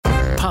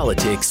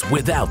politics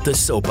without the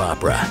soap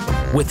opera,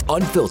 with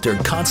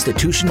unfiltered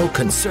constitutional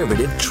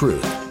conservative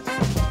truth.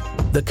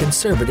 The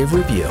Conservative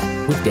Review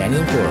with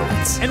Daniel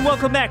Horowitz. And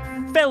welcome back,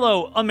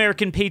 fellow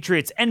American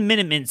patriots and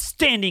Minutemen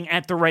standing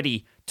at the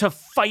ready to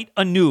fight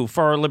anew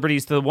for our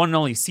liberties to the one and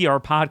only CR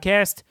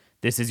Podcast.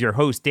 This is your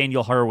host,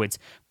 Daniel Horowitz,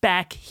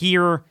 back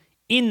here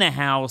in the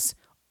house,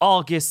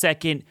 August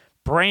 2nd,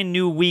 brand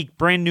new week,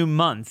 brand new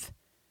month.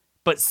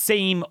 But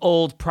same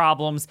old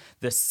problems,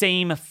 the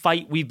same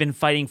fight we've been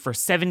fighting for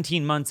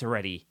 17 months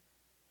already,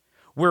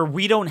 where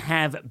we don't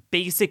have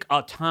basic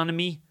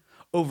autonomy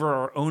over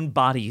our own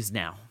bodies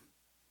now.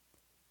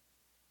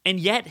 And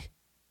yet,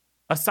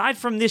 aside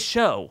from this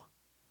show,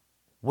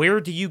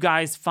 where do you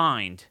guys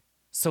find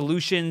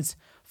solutions,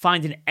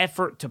 find an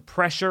effort to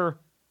pressure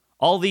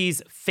all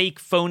these fake,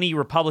 phony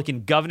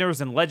Republican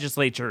governors and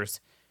legislatures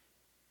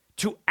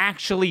to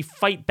actually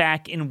fight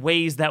back in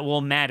ways that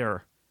will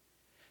matter?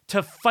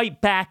 To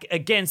fight back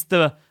against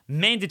the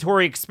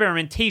mandatory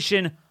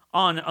experimentation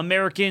on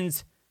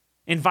Americans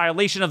in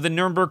violation of the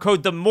Nuremberg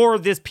Code. The more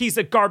this piece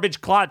of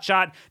garbage clot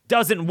shot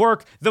doesn't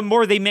work, the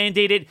more they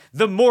mandate it,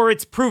 the more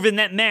it's proven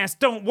that masks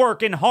don't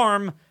work and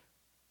harm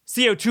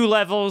CO2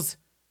 levels,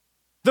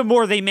 the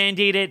more they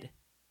mandate it.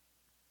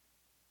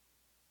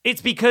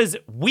 It's because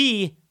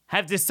we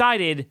have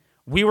decided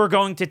we were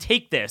going to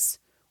take this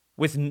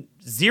with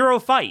zero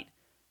fight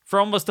for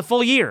almost a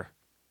full year.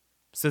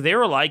 So they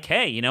were like,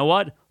 hey, you know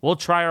what? We'll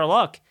try our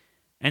luck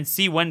and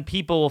see when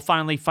people will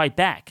finally fight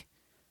back.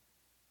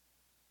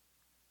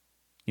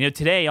 You know,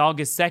 today,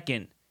 August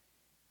 2nd,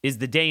 is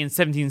the day in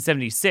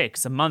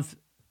 1776, a month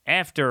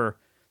after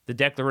the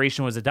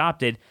Declaration was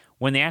adopted,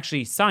 when they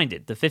actually signed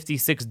it. The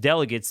 56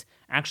 delegates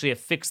actually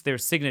affixed their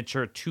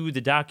signature to the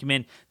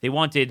document. They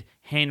wanted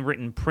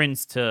handwritten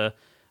prints to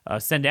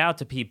send out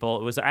to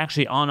people. It was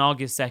actually on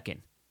August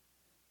 2nd.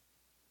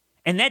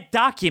 And that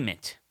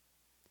document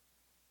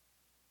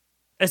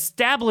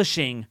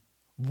establishing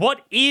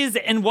what is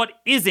and what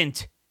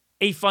isn't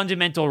a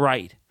fundamental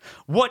right,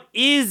 what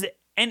is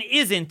and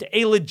isn't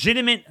a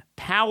legitimate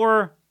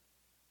power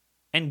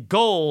and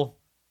goal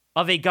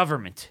of a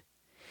government.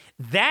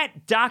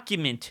 That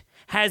document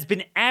has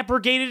been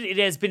abrogated. It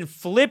has been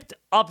flipped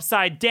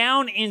upside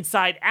down,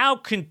 inside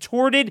out,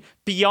 contorted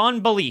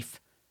beyond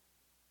belief.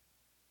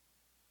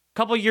 A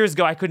couple of years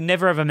ago, I could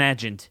never have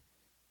imagined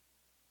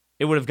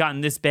it would have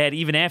gotten this bad,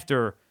 even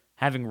after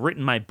having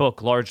written my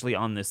book largely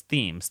on this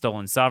theme,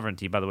 Stolen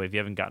Sovereignty, by the way, if you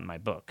haven't gotten my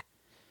book.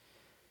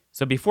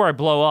 So before I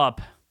blow up,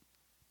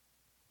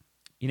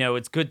 you know,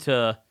 it's good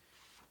to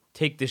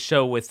take this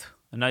show with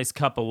a nice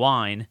cup of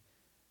wine.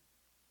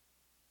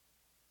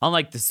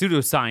 Unlike the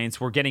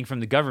pseudoscience we're getting from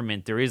the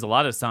government, there is a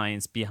lot of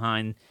science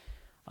behind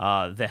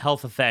the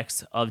health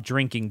effects of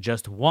drinking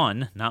just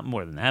one, not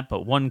more than that,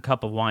 but 1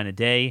 cup of wine a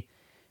day.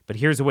 But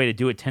here's a way to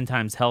do it 10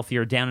 times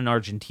healthier. Down in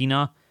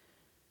Argentina,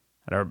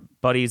 at our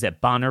buddies at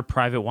Bonner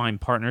Private Wine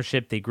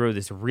Partnership, they grow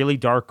this really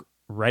dark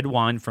red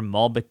wine from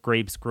Malbec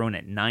grapes grown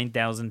at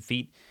 9,000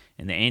 feet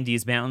in the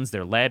Andes Mountains.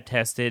 They're lab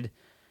tested,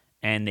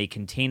 and they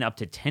contain up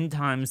to 10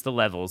 times the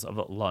levels of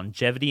a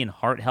longevity and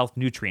heart health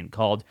nutrient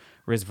called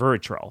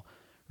resveratrol.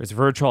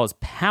 Resveratrol is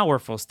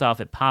powerful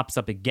stuff. It pops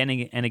up again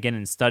and again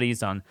in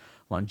studies on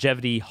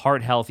longevity,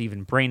 heart health,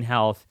 even brain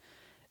health.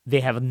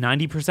 They have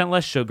 90%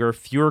 less sugar,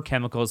 fewer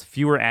chemicals,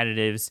 fewer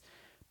additives.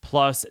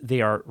 Plus,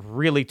 they are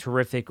really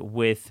terrific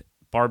with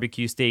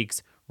barbecue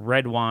steaks,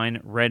 red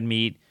wine, red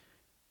meat,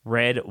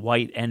 red,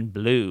 white, and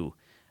blue.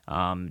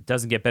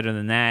 Doesn't get better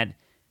than that.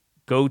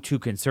 Go to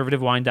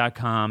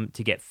conservativewine.com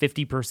to get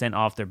 50%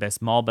 off their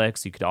best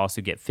Malbecs. You could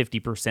also get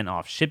 50%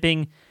 off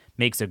shipping.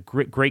 Makes a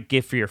great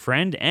gift for your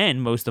friend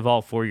and, most of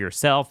all, for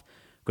yourself.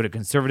 Go to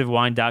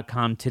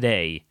conservativewine.com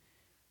today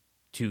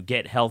to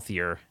get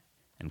healthier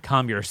and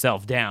calm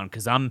yourself down,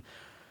 because I'm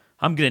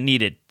going to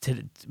need it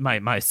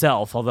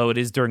myself, although it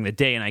is during the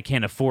day and I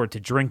can't afford to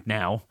drink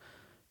now.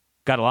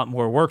 Got a lot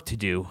more work to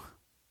do.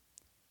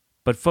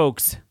 But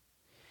folks,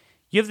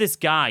 you have this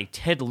guy,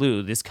 Ted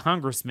Lieu, this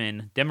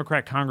congressman,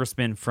 Democrat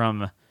congressman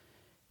from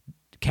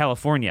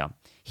California.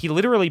 He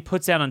literally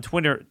puts out on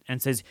Twitter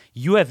and says,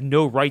 "You have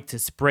no right to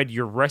spread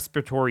your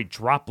respiratory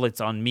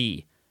droplets on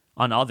me,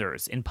 on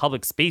others, in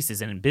public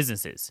spaces and in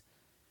businesses.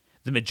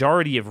 The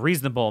majority of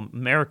reasonable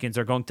Americans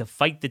are going to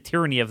fight the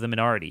tyranny of the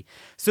minority."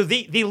 So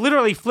they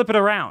literally flip it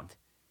around.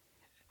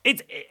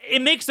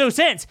 It makes no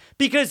sense,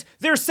 because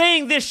they're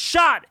saying this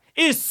shot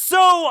is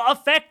so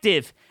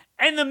effective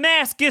and the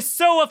mask is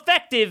so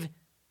effective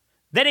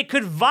that it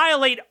could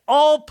violate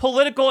all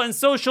political and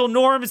social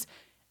norms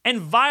and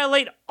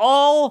violate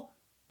all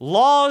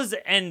laws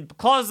and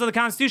clauses of the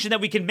Constitution that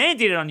we can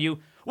mandate it on you.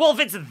 Well, if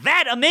it's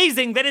that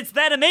amazing, then it's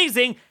that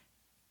amazing.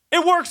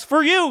 It works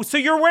for you, so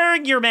you're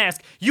wearing your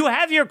mask. You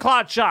have your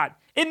clot shot.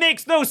 It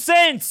makes no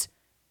sense.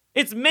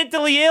 It's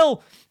mentally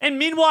ill. And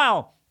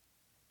meanwhile,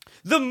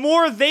 the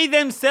more they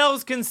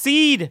themselves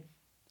concede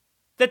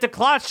that the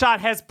clot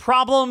shot has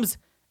problems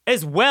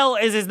as well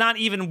as is not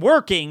even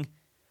working,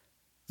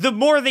 the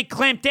more they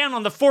clamp down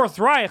on the Fourth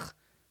Reich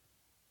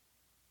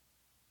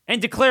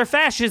and declare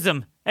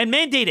fascism and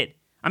mandate it.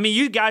 I mean,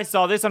 you guys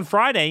saw this on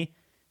Friday.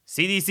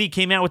 CDC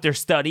came out with their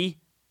study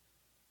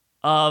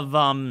of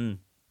a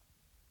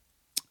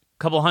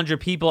couple hundred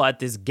people at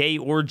this gay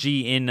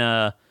orgy in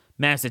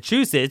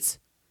Massachusetts.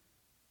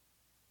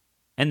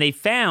 And they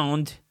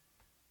found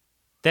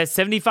that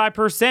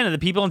 75% of the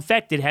people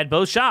infected had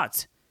both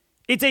shots.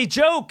 It's a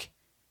joke.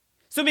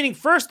 So meaning,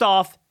 first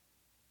off,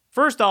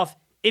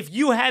 if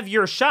you have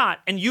your shot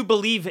and you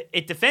believe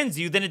it defends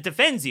you, then it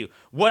defends you.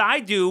 What I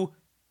do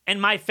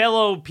and my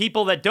fellow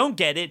people that don't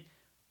get it,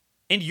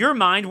 in your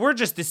mind, we're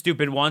just the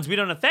stupid ones. We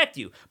don't affect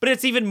you. But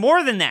it's even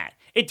more than that.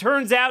 It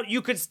turns out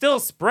you could still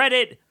spread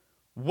it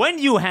when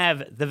you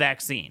have the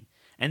vaccine.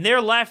 And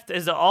they're left,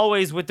 as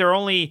always, with their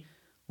only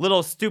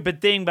little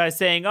stupid thing by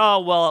saying, oh,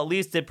 well, at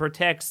least it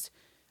protects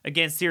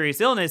against serious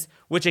illness,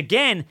 which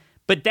again,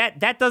 but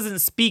that doesn't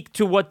speak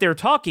to what they're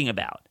talking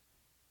about.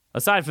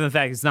 Aside from the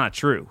fact it's not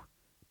true.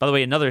 By the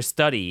way, another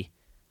study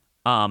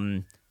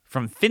from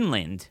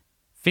Finland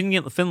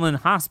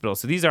hospital.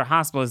 So these are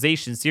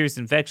hospitalizations, serious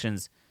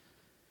infections.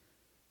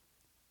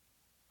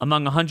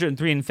 Among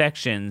 103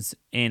 infections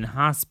in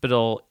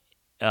hospital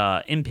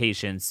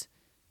inpatients,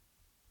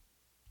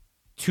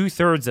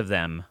 2/3 of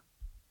them,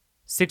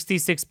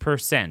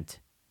 66%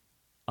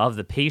 of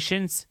the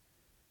patients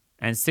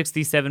and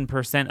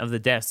 67% of the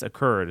deaths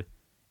occurred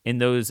in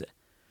those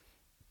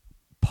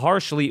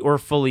partially or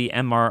fully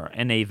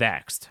mRNA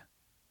vaxxed.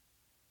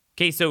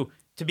 Okay, so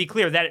to be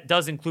clear, that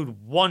does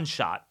include one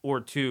shot or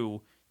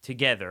two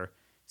together,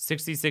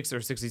 66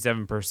 or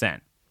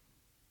 67%.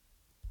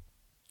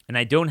 And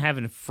I don't have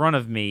in front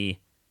of me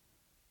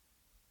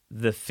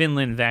the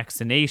Finland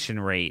vaccination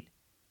rate,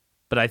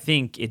 but I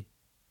think it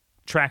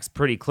tracks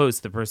pretty close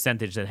to the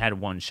percentage that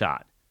had one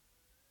shot.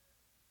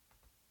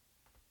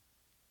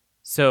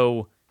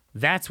 So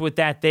that's what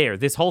that there.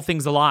 This whole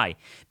thing's a lie.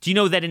 Do you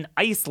know that in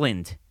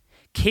Iceland,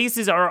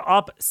 cases are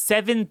up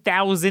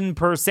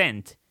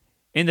 7,000%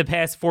 in the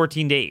past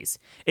 14 days?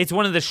 It's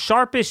one of the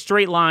sharpest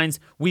straight lines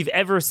we've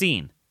ever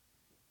seen.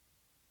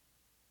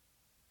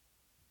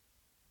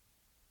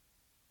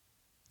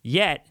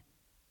 Yet,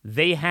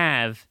 they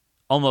have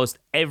almost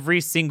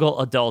every single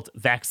adult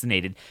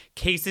vaccinated.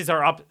 Cases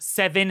are up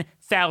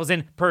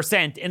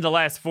 7,000% in the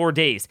last 4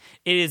 days.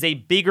 It is a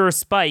bigger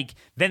spike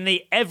than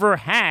they ever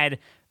had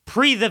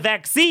pre the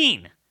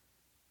vaccine.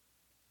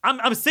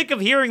 I'm sick of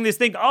hearing this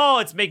thing, oh,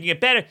 it's making it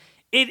better.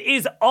 It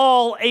is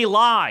all a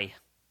lie.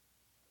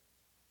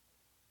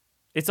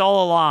 It's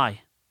all a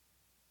lie.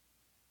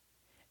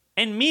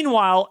 And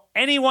meanwhile,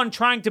 anyone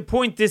trying to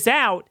point this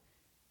out,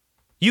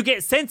 you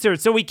get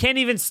censored, so we can't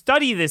even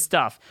study this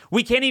stuff.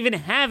 We can't even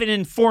have an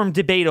informed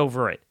debate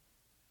over it.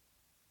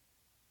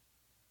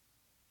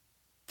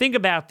 Think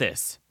about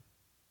this.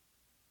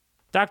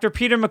 Dr.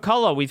 Peter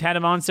McCullough, we've had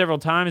him on several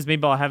times.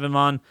 Maybe I'll have him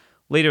on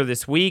later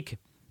this week.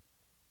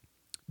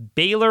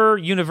 Baylor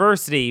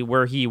University,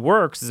 where he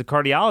works as a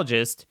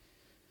cardiologist,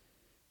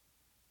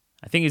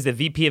 I think he's the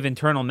VP of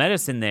internal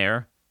medicine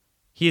there.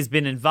 He has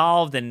been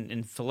involved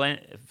in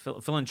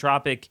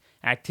philanthropic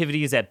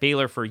activities at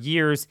Baylor for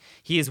years.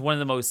 He is one of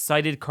the most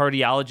cited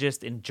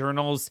cardiologists in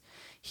journals.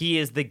 He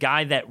is the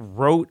guy that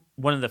wrote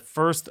one of the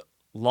first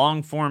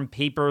long-form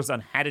papers on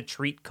how to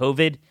treat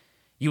COVID.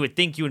 You would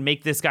think you would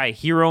make this guy a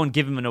hero and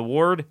give him an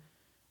award.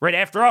 Right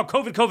after all,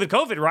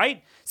 COVID,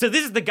 right? So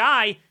this is the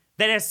guy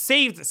that has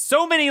saved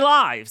so many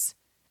lives.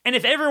 And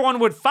if everyone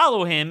would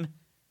follow him,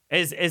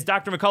 as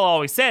Dr. McCullough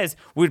always says,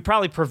 we would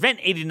probably prevent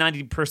 80 to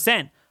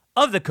 90%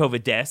 of the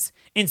COVID deaths.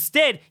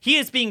 Instead, he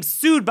is being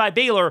sued by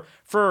Baylor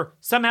for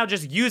somehow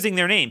just using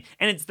their name.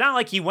 And it's not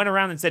like he went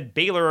around and said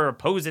Baylor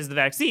opposes the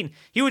vaccine.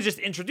 He would just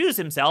introduce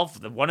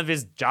himself. One of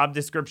his job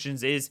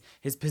descriptions is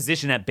his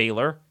position at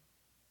Baylor.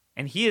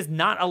 And he is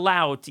not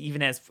allowed to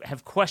even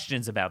have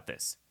questions about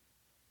this.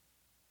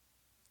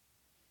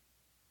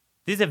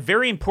 This is a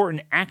very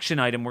important action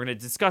item. We're going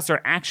to discuss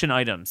our action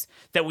items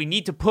that we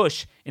need to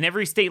push in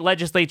every state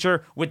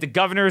legislature with the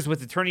governors,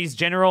 with attorneys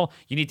general.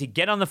 You need to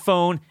get on the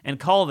phone and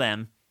call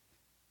them.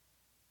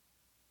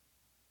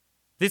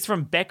 This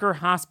from Becker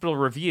Hospital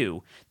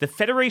Review. The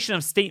Federation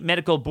of State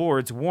Medical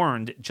Boards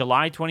warned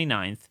July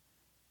 29th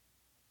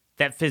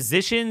that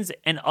physicians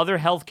and other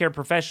healthcare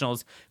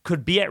professionals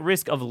could be at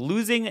risk of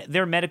losing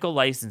their medical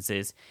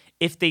licenses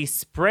if they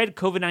spread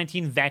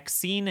COVID-19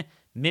 vaccine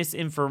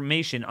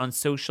misinformation on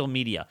social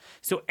media.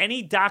 So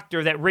any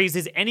doctor that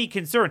raises any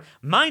concern,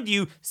 mind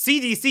you,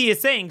 CDC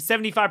is saying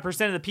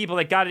 75% of the people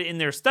that got it in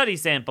their study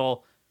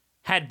sample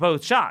had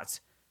both shots.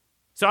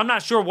 So I'm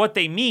not sure what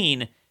they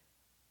mean.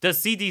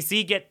 Does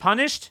CDC get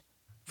punished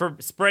for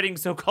spreading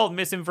so-called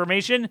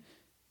misinformation?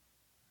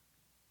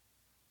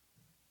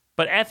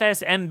 But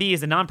FSMB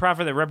is a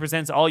nonprofit that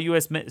represents all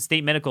U.S.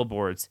 state medical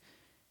boards.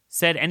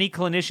 Said any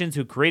clinicians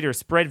who create or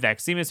spread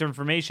vaccine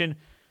misinformation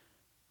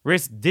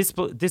risk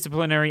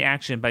disciplinary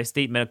action by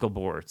state medical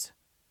boards.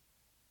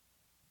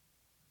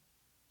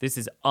 This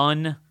is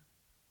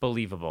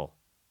unbelievable.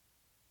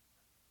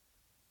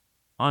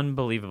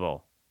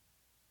 Unbelievable.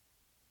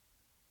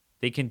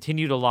 They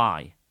continue to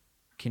lie.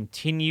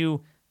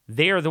 Continue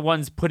They are the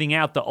ones putting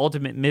out the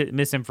ultimate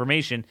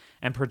misinformation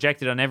and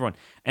projected on everyone.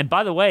 And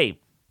by the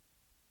way,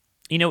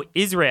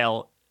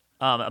 Israel,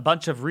 a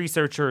bunch of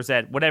researchers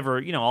at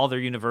whatever, all their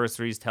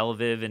universities, Tel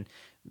Aviv, and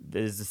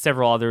there's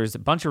several others, a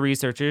bunch of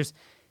researchers,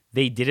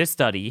 they did a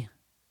study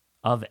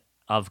of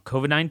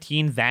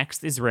COVID-19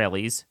 vaxxed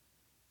Israelis.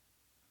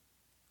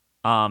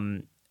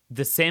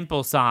 The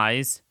sample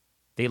size,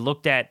 they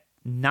looked at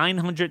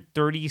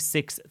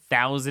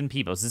 936,000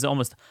 people. This is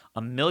almost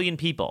 1 million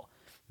people.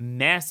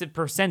 Massive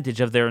percentage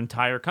of their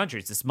entire country.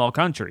 It's a small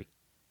country.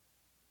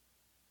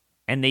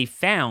 And they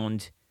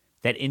found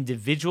that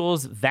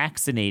individuals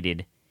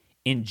vaccinated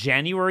in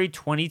January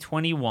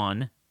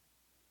 2021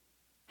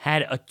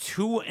 had a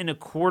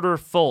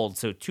 2.25-fold,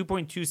 so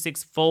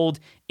 2.26-fold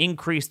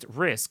increased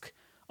risk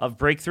of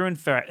breakthrough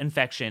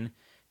infection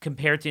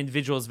compared to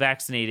individuals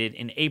vaccinated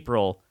in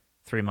April,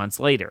 3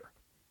 months later.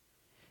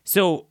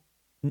 So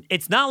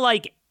it's not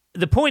like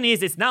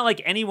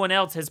anyone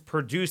else has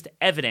produced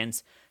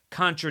evidence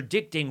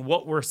contradicting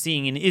what we're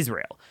seeing in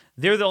Israel.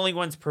 They're the only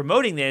ones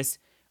promoting this,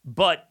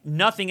 but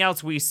nothing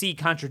else we see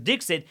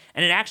contradicts it,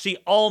 and it actually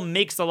all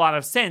makes a lot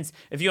of sense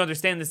if you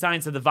understand the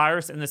science of the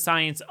virus and the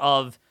science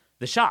of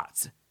the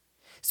shots.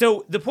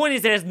 So the point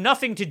is, it has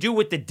nothing to do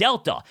with the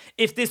Delta.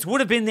 If this would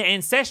have been the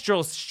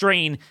ancestral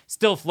strain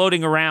still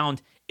floating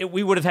around,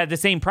 we would have had the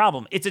same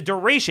problem. It's a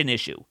duration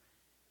issue.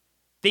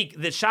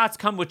 The shots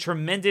come with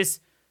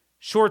tremendous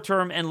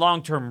short-term and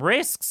long-term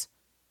risks,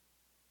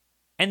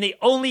 and they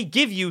only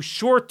give you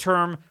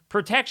short-term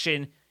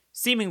protection,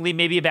 seemingly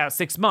maybe about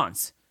 6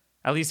 months,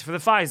 at least for the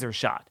Pfizer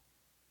shot.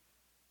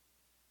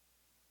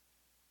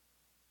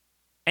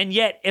 And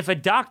yet, if a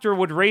doctor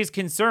would raise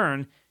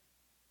concern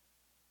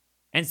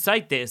and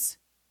cite this,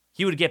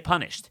 he would get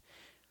punished.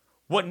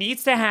 What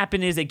needs to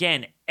happen is,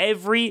 again,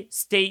 every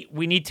state,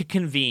 we need to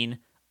convene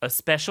a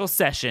special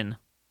session,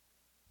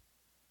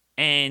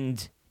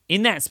 and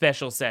in that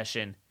special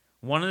session,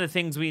 one of the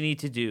things we need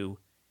to do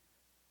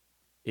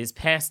is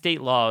pass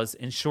state laws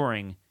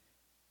ensuring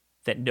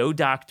that no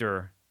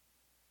doctor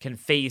can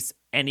face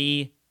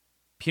any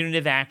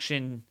punitive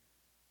action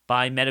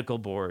by medical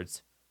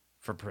boards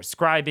for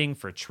prescribing,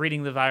 for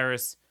treating the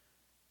virus,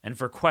 and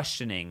for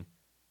questioning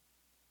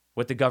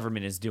what the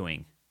government is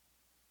doing.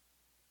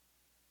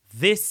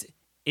 This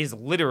is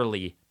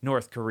literally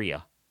North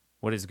Korea,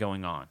 what is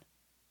going on.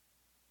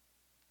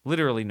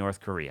 Literally North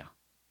Korea.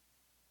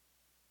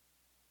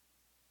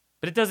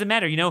 But it doesn't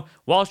matter.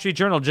 Wall Street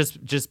Journal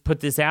just put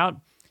this out.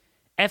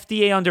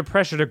 FDA under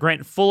pressure to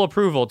grant full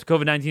approval to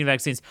COVID-19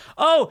 vaccines.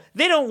 Oh,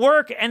 they don't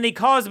work and they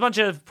cause a bunch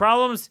of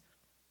problems.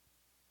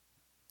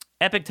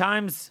 Epoch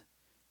Times,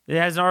 it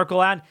has an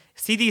article out.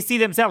 CDC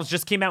themselves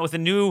just came out with a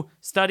new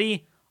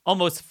study.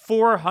 Almost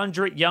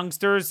 400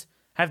 youngsters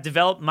have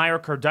developed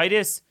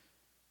myocarditis.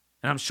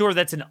 And I'm sure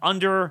that's an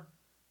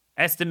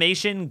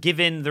underestimation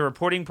given the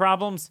reporting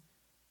problems.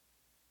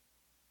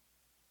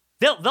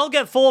 They'll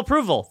get full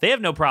approval. They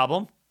have no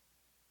problem.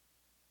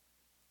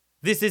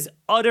 This is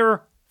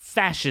utter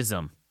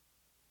fascism.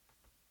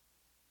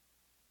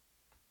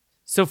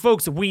 So,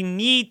 folks, we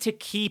need to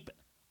keep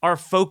our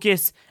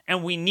focus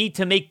and we need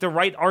to make the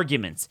right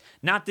arguments,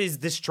 not these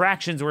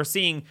distractions we're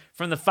seeing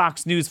from the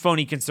Fox News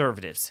phony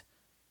conservatives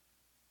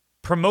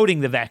promoting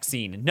the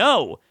vaccine.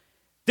 No,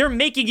 they're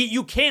making it.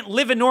 You can't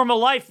live a normal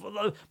life.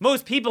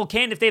 Most people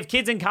can't. If they have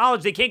kids in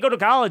college, they can't go to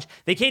college.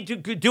 They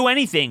can't do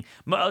anything.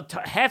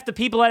 Half the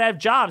people that have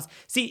jobs.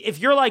 See, if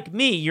you're like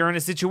me, you're in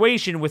a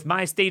situation with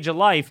my stage of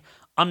life,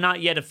 I'm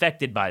not yet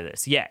affected by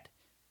this yet.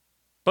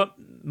 But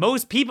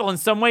most people in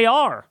some way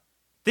are.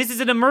 This is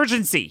an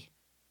emergency.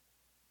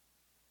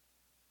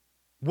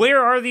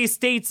 Where are these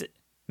states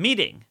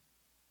meeting?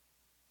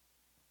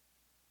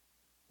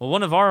 Well,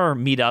 one of our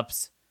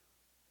meetups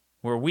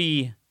where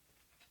we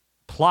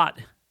plot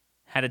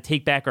how to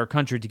take back our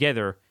country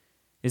together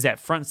is at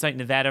Front Sight,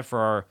 Nevada for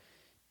our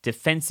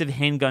defensive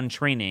handgun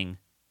training,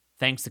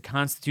 thanks to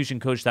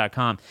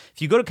ConstitutionCoach.com.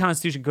 If you go to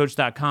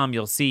ConstitutionCoach.com,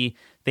 you'll see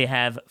they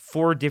have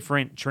 4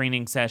 different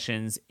training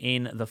sessions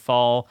in the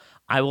fall.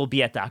 I will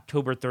be at the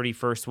October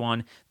 31st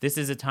one. This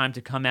is a time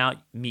to come out,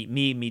 meet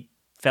me, meet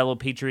fellow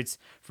patriots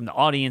from the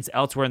audience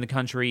elsewhere in the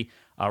country.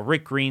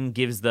 Rick Green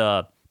gives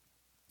the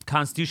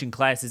Constitution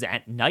classes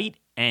at night,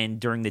 and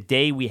during the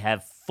day we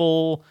have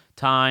full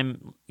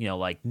time,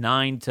 like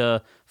 9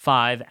 to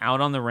 5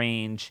 out on the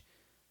range,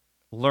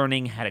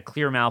 learning how to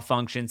clear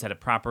malfunctions, how to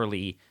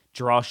properly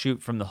draw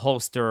shoot from the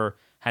holster,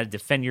 how to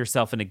defend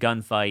yourself in a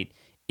gunfight.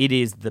 It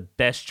is the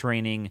best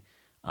training,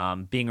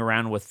 being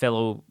around with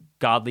fellow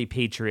godly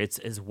patriots,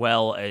 as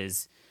well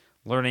as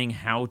learning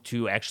how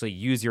to actually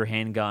use your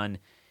handgun.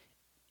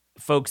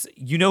 Folks,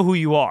 you know who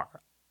you are.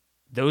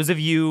 Those of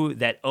you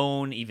that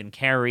own, even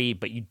carry,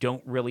 but you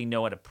don't really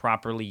know how to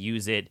properly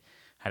use it,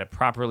 how to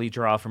properly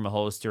draw from a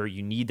holster,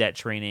 you need that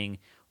training.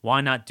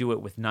 Why not do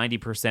it with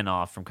 90%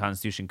 off from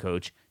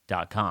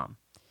ConstitutionCoach.com?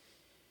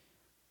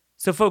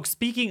 So, folks,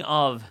 speaking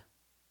of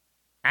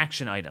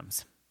action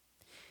items,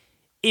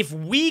 if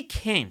we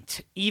can't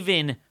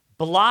even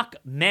block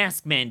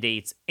mask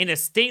mandates in a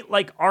state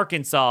like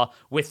Arkansas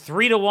with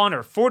 3-1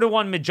 or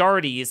 4-1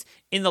 majorities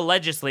in the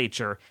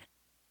legislature,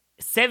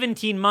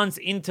 17 months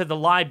into the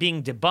lie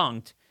being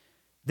debunked,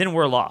 then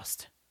we're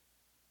lost.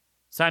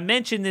 So I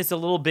mentioned this a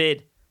little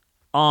bit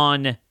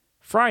on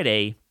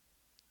Friday.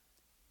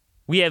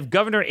 We have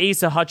Governor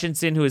Asa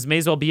Hutchinson, who may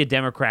as well be a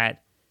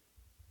Democrat,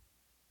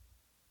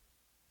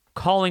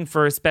 calling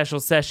for a special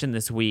session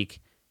this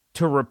week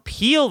to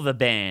repeal the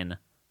ban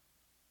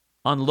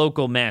on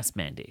local mask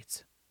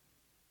mandates.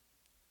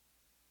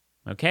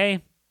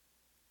 Okay?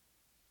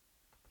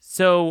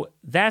 So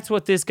that's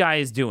what this guy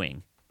is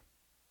doing.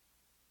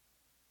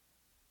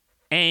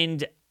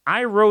 And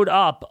I wrote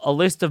up a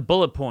list of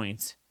bullet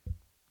points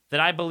that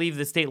I believe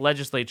the state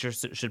legislature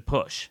should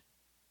push.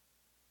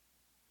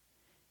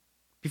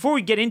 Before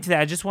we get into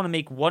that, I just want to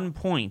make one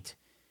point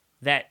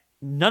that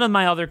none of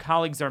my other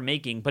colleagues are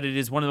making, but it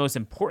is one of the most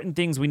important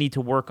things we need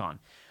to work on.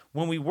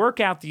 When we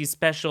work out these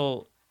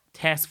special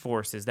task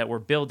forces that we're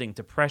building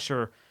to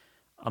pressure,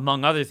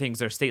 among other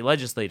things, our state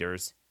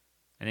legislators,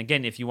 and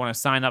again, if you want to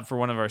sign up for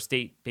one of our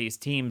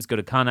state-based teams, go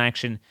to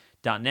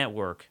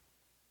conaction.network.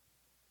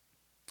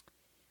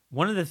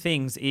 One of the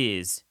things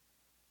is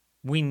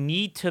we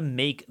need to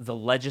make the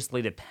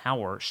legislative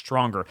power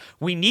stronger.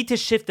 We need to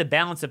shift the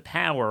balance of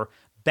power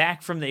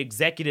back from the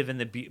executive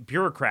and the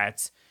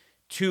bureaucrats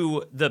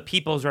to the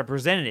people's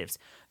representatives.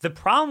 The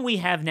problem we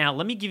have now,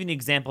 let me give you an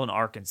example in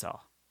Arkansas.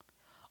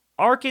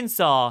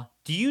 Arkansas,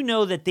 do you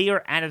know that they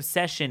are out of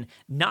session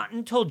not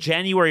until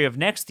January of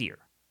next year,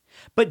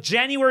 but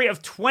January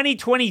of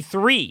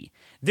 2023?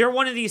 They're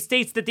one of these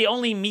states that they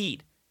only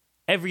meet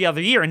every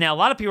other year. And now a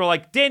lot of people are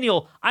like,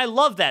 Daniel, I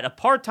love that. A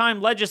part-time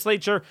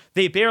legislature,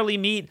 they barely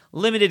meet,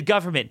 limited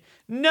government.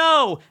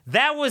 No,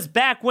 that was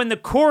back when the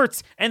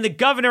courts and the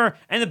governor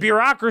and the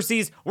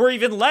bureaucracies were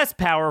even less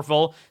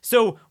powerful.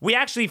 So we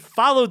actually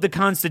followed the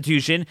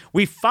Constitution.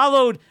 We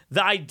followed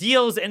the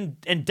ideals and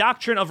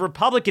doctrine of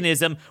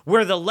republicanism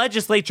where the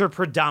legislature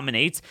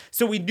predominates.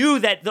 So we knew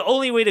that the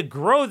only way to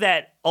grow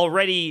that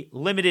already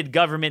limited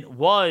government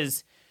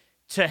was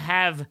to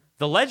have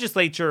the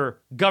legislature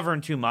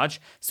govern too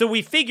much. So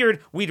we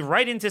figured we'd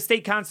write into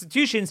state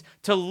constitutions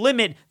to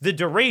limit the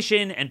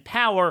duration and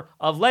power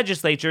of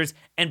legislatures.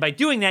 And by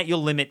doing that,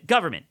 you'll limit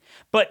government.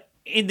 But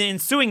in the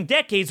ensuing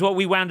decades, what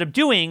we wound up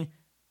doing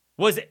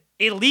was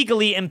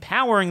illegally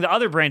empowering the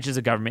other branches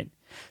of government.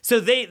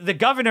 So the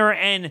governor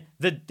and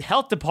the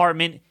health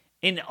department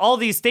in all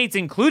these states,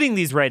 including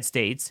these red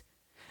states,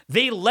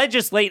 they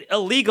legislate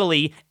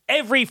illegally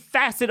every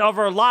facet of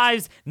our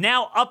lives,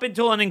 now up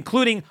until and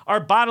including our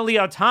bodily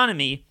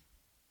autonomy,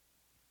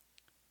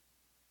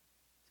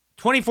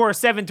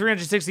 24/7,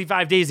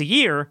 365 days a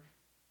year,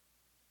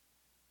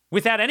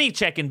 without any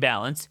check and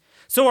balance.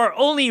 So our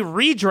only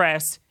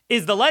redress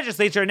is the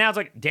legislature. Now it's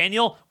like,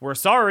 Daniel, we're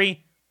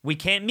sorry, we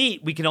can't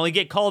meet. We can only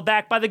get called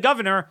back by the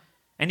governor.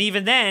 And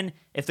even then,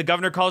 if the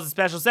governor calls a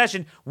special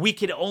session, we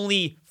could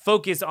only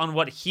focus on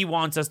what he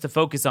wants us to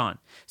focus on.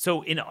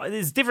 So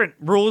there's different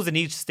rules in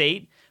each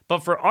state, but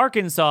for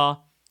Arkansas,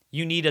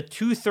 you need a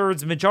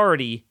 2/3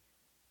 majority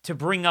to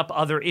bring up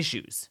other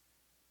issues.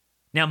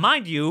 Now,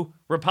 mind you,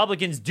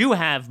 Republicans do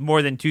have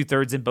more than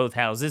 2/3 in both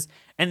houses,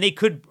 and they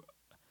could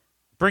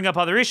bring up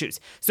other issues.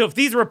 So if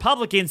these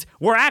Republicans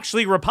were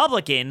actually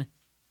Republican,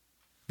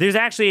 there's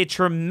actually a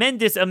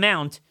tremendous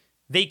amount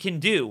they can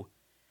do.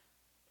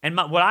 And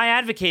what I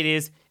advocate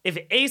is, if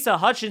Asa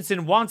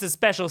Hutchinson wants a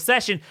special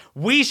session,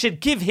 we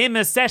should give him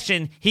a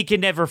session he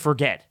can never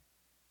forget.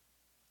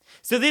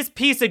 So this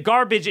piece of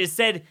garbage is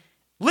said,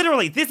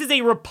 literally, this is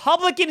a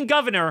Republican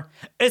governor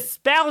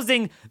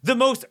espousing the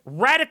most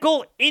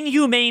radical,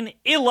 inhumane,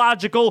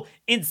 illogical,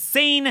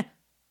 insane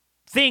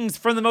things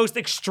from the most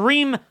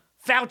extreme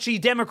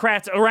Fauci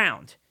Democrats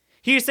around.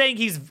 He's saying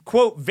he's,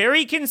 quote,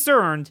 very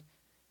concerned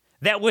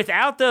that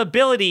without the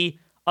ability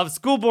of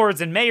school boards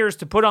and mayors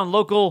to put on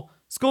local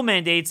school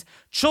mandates,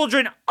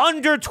 children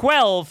under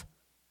 12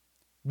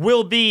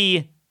 will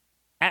be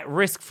at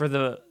risk for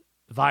the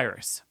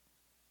virus.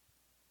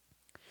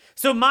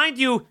 So mind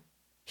you,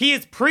 he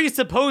is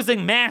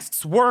presupposing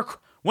masks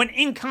work when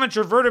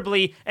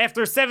incontrovertibly,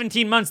 after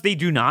 17 months, they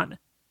do not.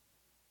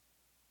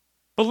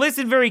 But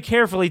listen very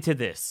carefully to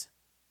this.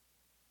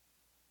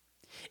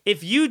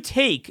 If you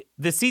take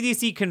the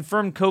CDC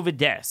confirmed COVID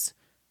deaths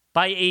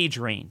by age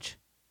range,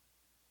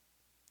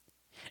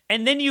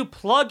 and then you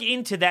plug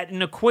into that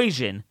an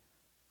equation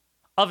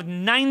of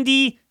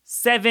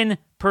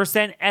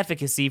 97%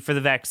 efficacy for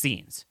the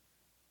vaccines,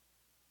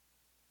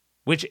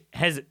 which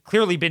has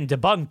clearly been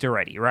debunked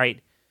already,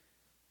 right?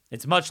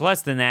 It's much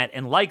less than that,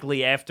 and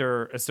likely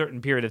after a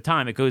certain period of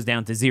time, it goes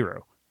down to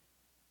 0.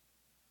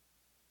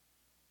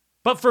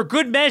 But for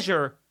good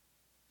measure,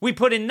 we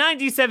put in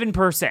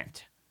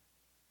 97%.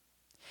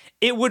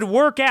 It would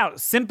work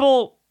out,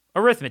 simple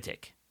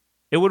arithmetic,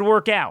 it would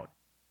work out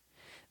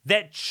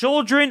that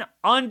children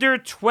under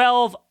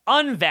 12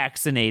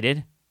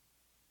 unvaccinated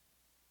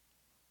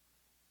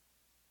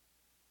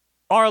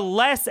are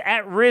less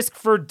at risk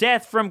for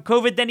death from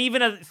COVID than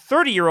even a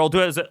 30-year-old who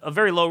has a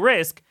very low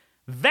risk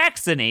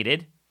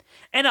vaccinated.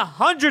 and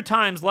 100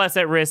 times less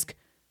at risk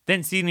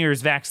than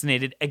seniors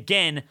vaccinated.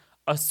 Again,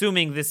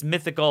 assuming this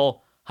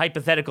mythical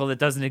hypothetical that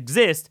doesn't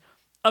exist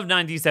of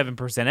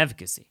 97%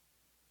 efficacy.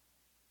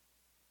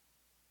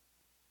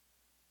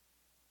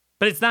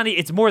 But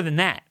it's more than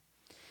that.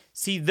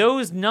 See,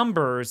 those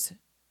numbers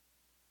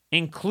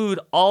include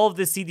all of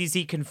the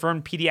CDC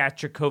confirmed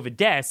pediatric COVID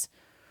deaths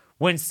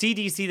when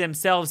CDC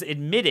themselves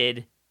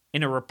admitted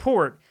in a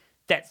report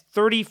that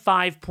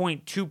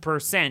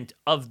 35.2%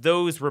 of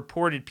those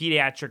reported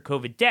pediatric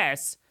COVID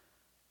deaths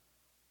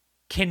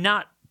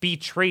cannot be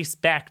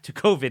traced back to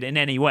COVID in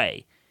any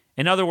way.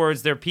 In other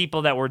words, they're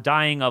people that were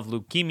dying of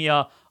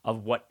leukemia,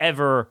 of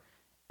whatever,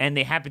 and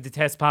they happened to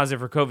test positive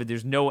for COVID.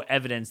 There's no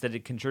evidence that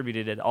it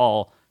contributed at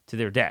all to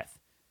their death.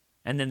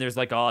 And then there's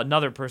like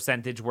another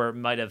percentage where it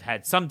might have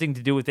had something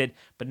to do with it,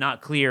 but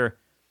not clear.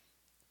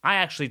 I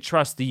actually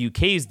trust the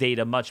UK's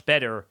data much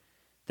better,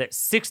 that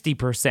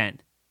 60%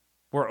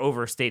 were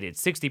overstated.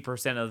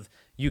 60% of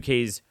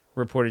UK's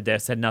reported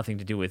deaths had nothing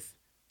to do with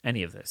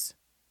any of this.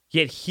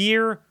 Yet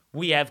here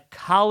we have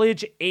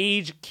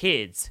college-age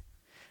kids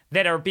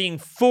that are being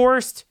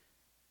forced,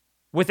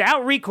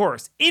 without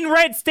recourse, in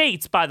red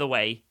states, by the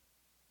way,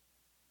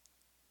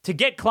 to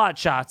get clot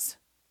shots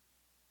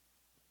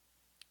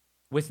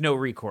with no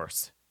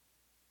recourse.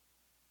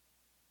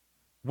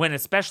 When,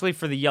 especially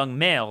for the young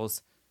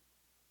males,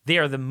 they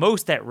are the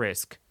most at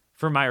risk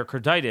for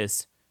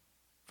myocarditis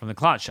from the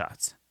clot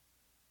shots.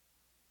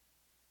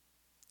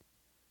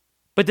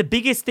 But the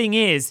biggest thing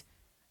is,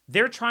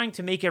 they're trying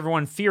to make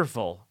everyone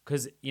fearful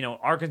because,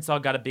 Arkansas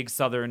got a big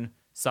southern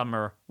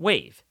summer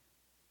wave.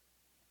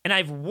 And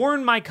I've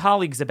warned my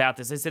colleagues about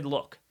this. I said,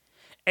 look,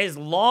 as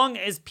long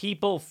as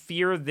people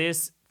fear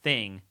this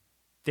thing,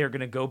 they're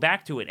going to go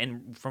back to it.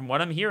 And from what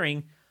I'm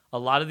hearing, a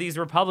lot of these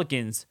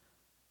Republicans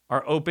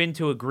are open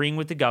to agreeing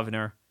with the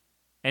governor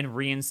and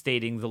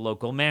reinstating the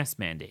local mask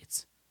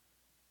mandates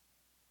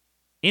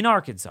in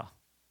Arkansas.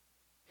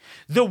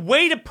 The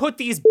way to put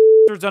these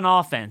bastards on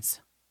offense,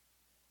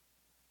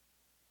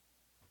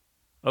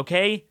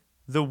 okay?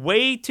 The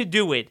way to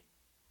do it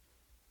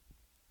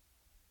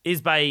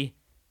is by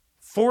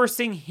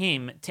forcing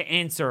him to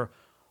answer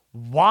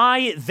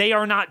why they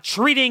are not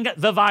treating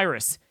the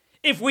virus.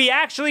 If we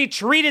actually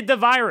treated the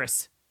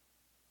virus,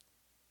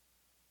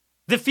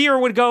 the fear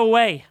would go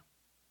away.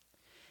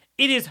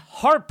 It is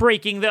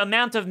heartbreaking the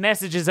amount of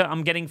messages that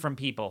I'm getting from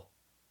people.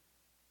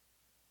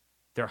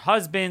 Their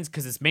husbands,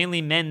 because it's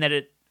mainly men that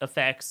it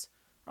affects,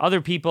 other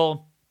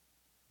people,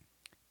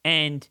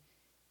 and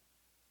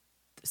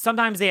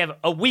sometimes they have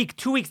a week,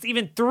 2 weeks,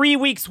 even 3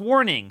 weeks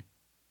warning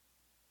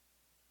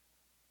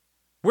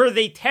where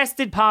they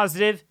tested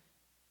positive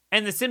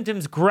and the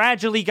symptoms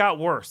gradually got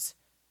worse.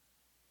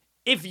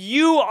 If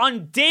you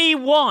on day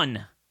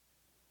one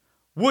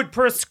would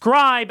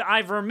prescribe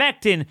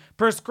ivermectin,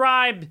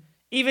 prescribe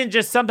even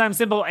just sometimes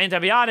simple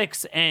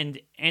antibiotics and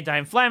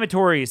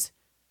anti-inflammatories,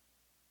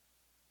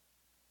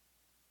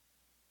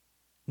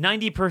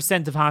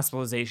 90% of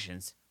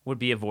hospitalizations would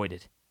be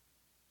avoided.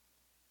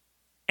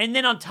 And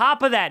then on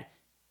top of that,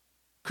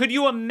 could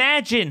you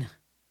imagine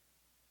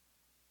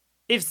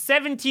if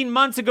 17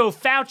 months ago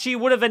Fauci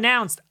would have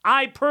announced,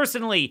 I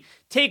personally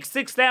take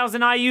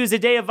 6,000 IUs a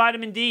day of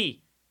vitamin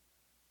D?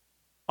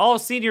 All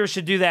seniors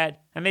should do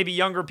that, and maybe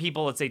younger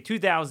people, let's say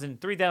 2,000,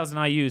 3,000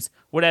 IUs,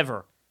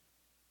 whatever.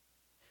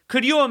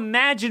 Could you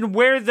imagine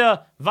where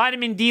the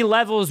vitamin D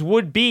levels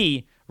would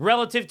be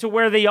relative to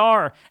where they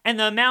are and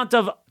the amount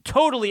of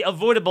totally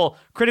avoidable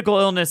critical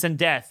illness and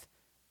death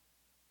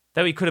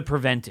that we could have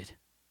prevented?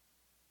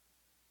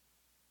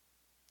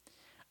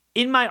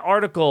 In my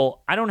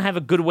article, I don't have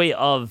a good way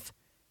of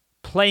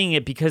playing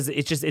it because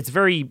it's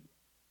very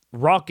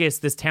raucous,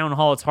 this town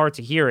hall. It's hard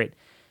to hear it.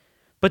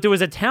 But there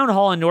was a town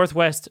hall in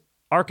Northwest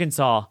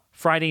Arkansas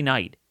Friday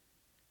night,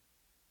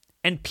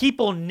 and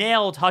people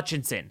nailed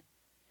Hutchinson.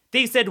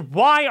 They said,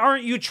 why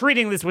aren't you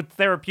treating this with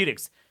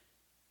therapeutics?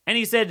 And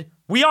he said,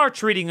 we are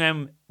treating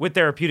them with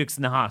therapeutics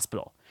in the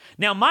hospital.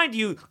 Now, mind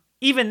you,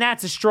 even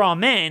that's a straw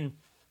man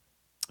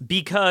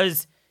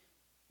because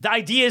the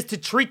idea is to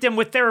treat them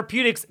with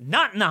therapeutics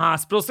not in the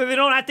hospital so they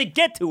don't have to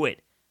get to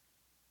it.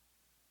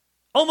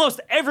 Almost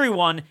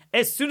everyone,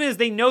 as soon as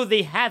they know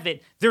they have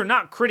it, they're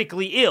not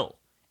critically ill.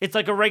 It's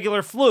like a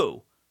regular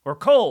flu or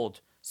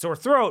cold, sore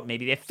throat,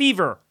 maybe they have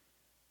fever.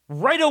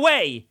 Right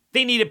away,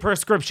 they need a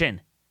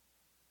prescription.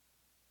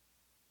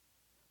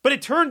 But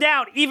it turned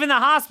out even the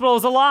hospital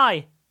is a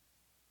lie.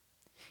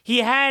 He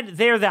had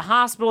there the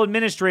hospital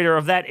administrator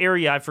of that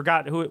area. I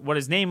forgot what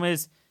his name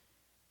is.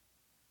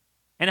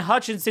 And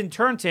Hutchinson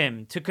turned to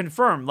him to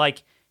confirm,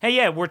 like, hey,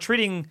 yeah, we're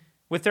treating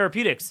with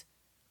therapeutics.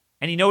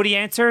 And you know what he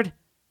answered?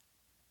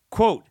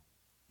 Quote,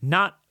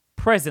 not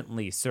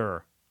presently,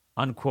 sir,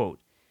 unquote.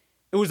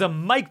 It was a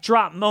mic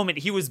drop moment.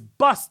 He was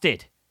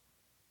busted.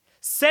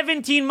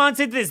 17 months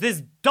into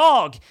this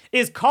dog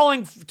is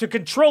calling to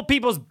control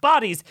people's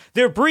bodies,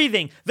 their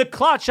breathing, the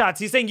clot shots.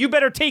 He's saying, you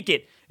better take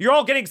it. You're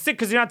all getting sick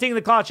because you're not taking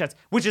the clot shots,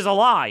 which is a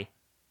lie.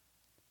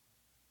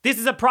 This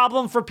is a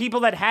problem for people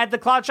that had the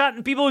clot shot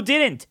and people who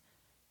didn't.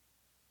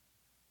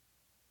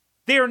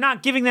 They are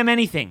not giving them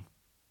anything.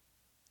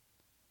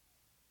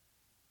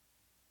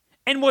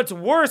 And what's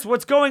worse,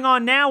 what's going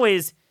on now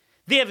is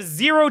they have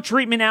zero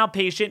treatment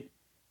outpatient,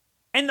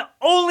 and the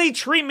only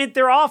treatment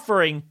they're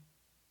offering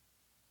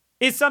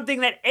is something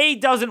that A,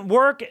 doesn't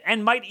work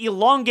and might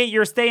elongate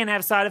your stay and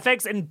have side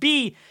effects, and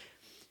B,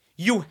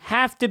 you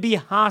have to be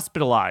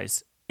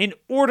hospitalized in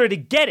order to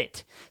get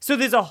it. So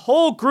there's a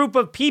whole group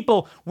of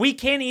people, we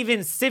can't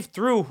even sift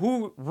through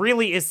who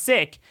really is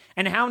sick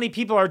and how many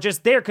people are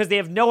just there because they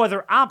have no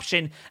other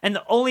option, and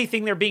the only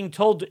thing they're being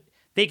told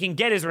they can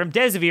get is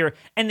remdesivir,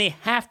 and they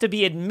have to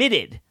be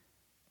admitted.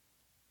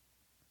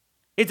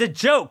 It's a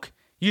joke.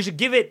 You should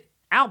give it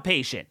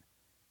outpatient.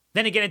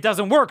 Then again, it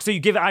doesn't work, so you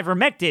give it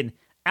ivermectin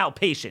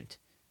outpatient.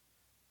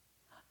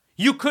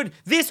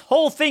 This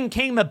whole thing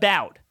came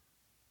about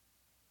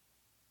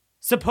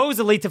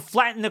supposedly to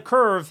flatten the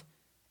curve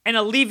and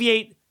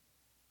alleviate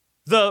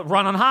the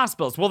run on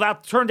hospitals. Well,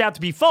 that turned out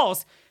to be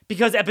false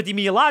because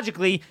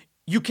epidemiologically,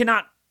 you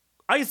cannot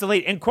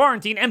isolate and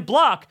quarantine and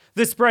block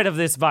the spread of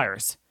this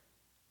virus.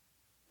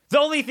 The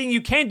only thing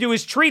you can do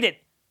is treat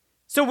it.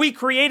 So we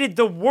created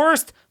the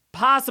worst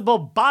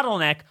possible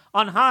bottleneck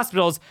on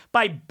hospitals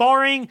by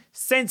barring,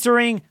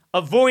 censoring,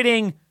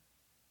 avoiding,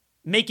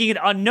 making it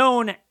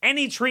unknown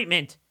any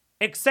treatment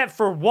except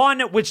for one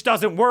which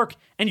doesn't work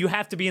and you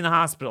have to be in the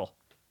hospital.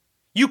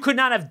 You could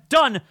not have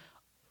done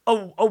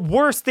a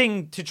worse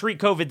thing to treat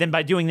COVID than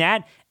by doing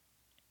that.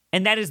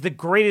 And that is the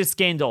greatest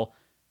scandal.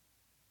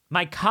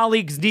 My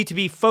colleagues need to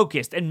be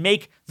focused and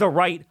make the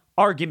right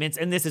arguments,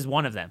 and this is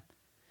one of them.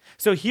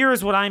 So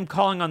here's what I'm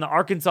calling on the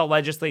Arkansas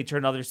legislature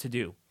and others to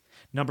do.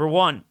 Number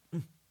one,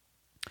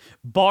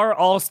 bar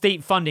all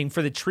state funding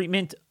for the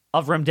treatment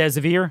of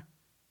remdesivir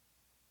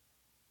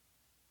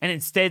and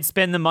instead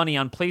spend the money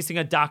on placing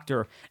a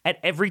doctor at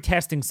every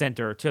testing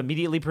center to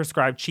immediately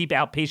prescribe cheap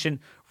outpatient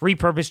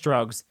repurposed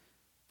drugs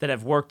that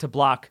have worked to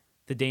block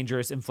the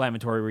dangerous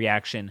inflammatory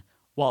reaction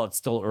while it's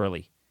still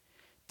early.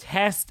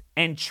 Test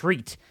and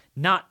treat,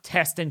 not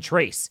test and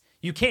trace.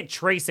 You can't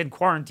trace and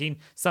quarantine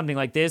something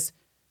like this,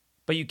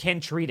 but you can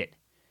treat it.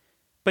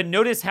 But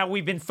notice how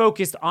we've been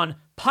focused on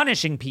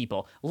punishing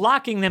people,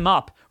 locking them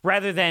up,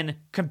 rather than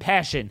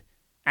compassion,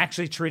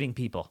 actually treating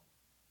people.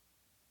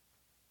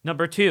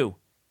 Number two,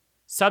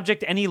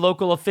 subject any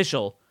local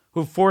official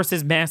who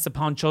forces masks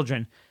upon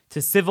children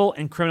to civil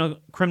and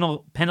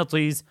criminal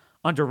penalties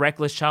under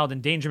reckless child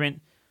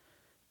endangerment.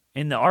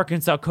 In the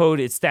Arkansas Code,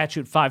 it's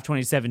Statute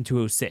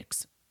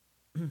 527-206.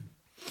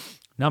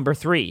 Number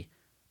three,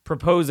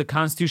 propose a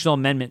constitutional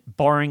amendment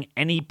barring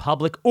any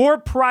public or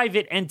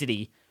private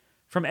entity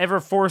from ever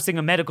forcing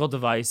a medical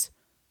device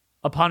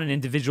upon an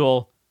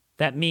individual.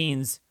 That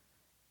means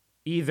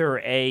either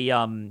a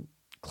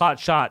clot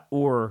shot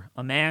or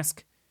a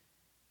mask.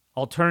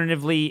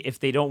 Alternatively, if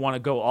they don't want to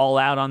go all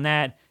out on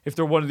that, if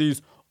they're one of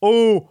these,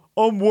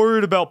 I'm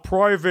worried about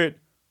private,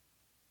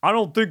 I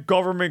don't think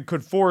government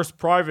could force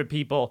private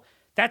people.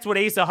 That's what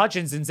Asa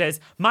Hutchinson says.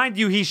 Mind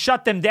you, he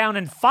shut them down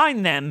and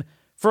fined them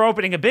for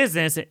opening a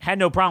business. It had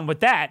no problem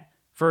with that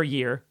for a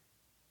year.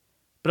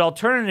 But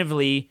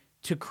alternatively,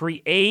 to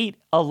create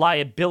a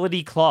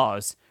liability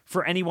clause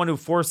for anyone who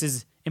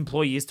forces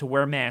employees to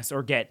wear masks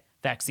or get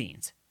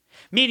vaccines.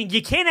 Meaning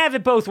you can't have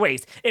it both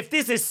ways. If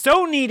this is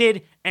so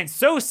needed and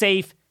so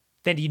safe,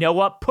 then you know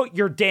what? Put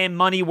your damn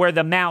money where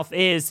the mouth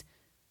is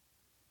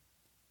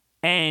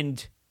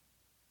and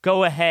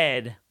go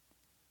ahead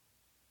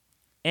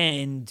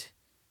and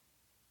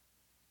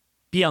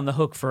be on the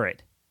hook for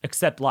it.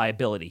 Accept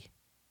liability.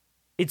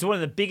 It's one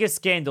of the biggest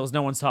scandals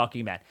no one's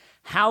talking about.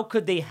 How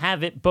could they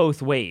have it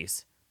both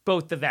ways?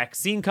 Both the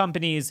vaccine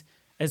companies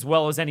as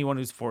well as anyone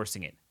who's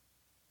forcing it.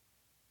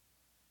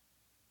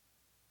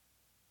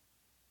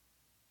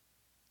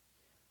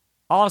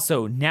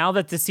 Also, now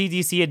that the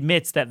CDC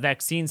admits that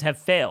vaccines have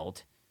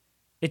failed,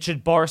 it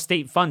should bar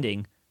state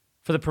funding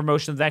for the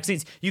promotion of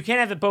vaccines. You can't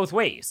have it both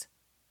ways.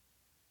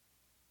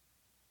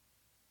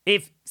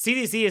 If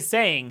CDC is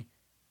saying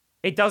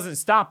it doesn't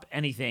stop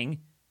anything,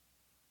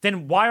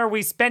 then why are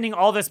we spending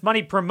all this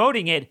money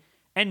promoting it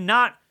and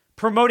not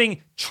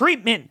promoting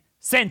treatment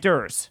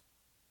centers?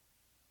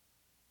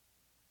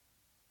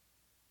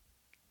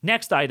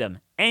 Next item,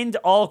 end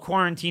all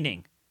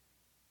quarantining.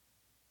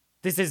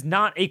 This is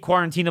not a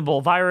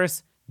quarantinable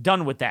virus.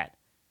 Done with that.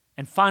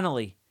 And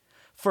finally,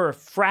 for a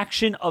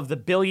fraction of the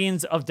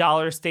billions of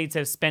dollars states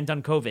have spent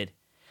on COVID,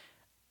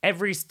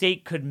 every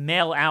state could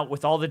mail out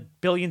with all the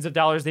billions of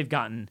dollars they've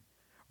gotten,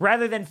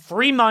 rather than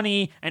free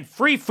money and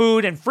free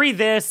food and free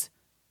this,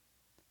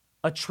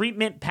 a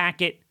treatment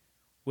packet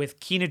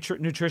with key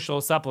nutritional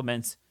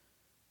supplements,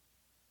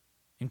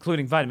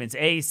 including vitamins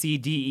A, C,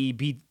 D, E,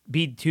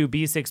 B2,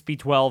 B6,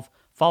 B12,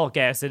 folic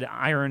acid,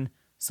 iron,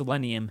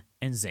 selenium,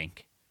 and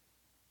zinc.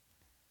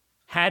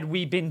 Had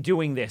we been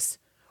doing this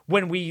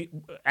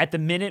at the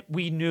minute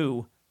we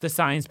knew the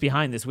science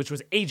behind this, which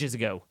was ages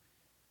ago,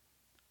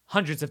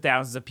 hundreds of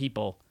thousands of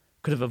people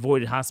could have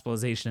avoided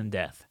hospitalization and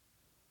death.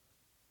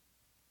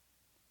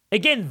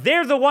 Again,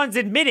 they're the ones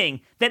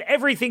admitting that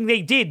everything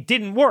they did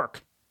didn't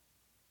work.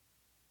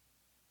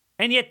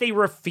 And yet they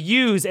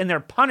refuse, and they're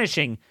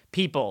punishing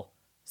people,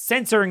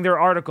 censoring their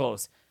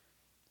articles,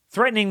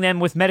 threatening them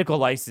with medical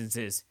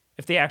licenses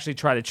if they actually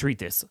try to treat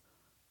this,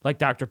 like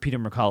Dr. Peter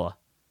McCullough.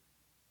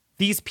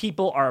 These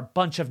people are a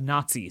bunch of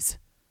Nazis.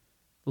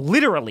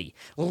 Literally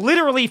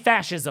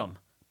fascism.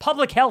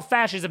 Public health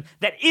fascism.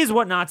 That is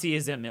what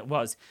Nazism it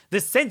was. The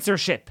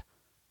censorship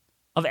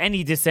of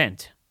any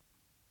dissent.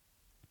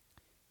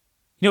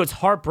 You know, it's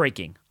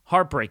heartbreaking.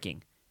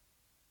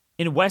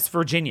 In West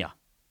Virginia,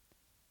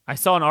 I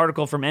saw an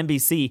article from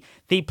NBC.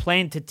 They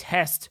plan to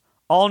test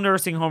all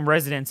nursing home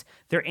residents,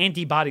 their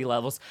antibody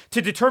levels,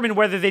 to determine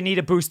whether they need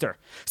a booster.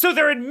 So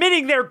they're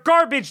admitting their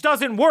garbage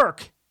doesn't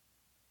work.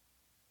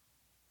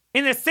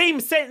 In the same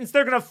sentence,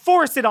 they're going to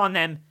force it on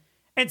them.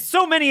 And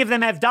so many of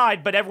them have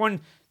died, but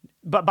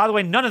by the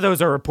way, none of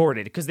those are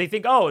reported because they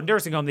think, oh,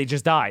 nursing home, they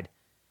just died.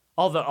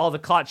 All the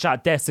clot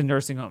shot deaths in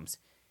nursing homes.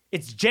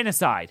 It's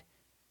genocide.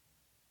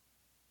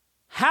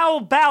 How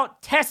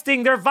about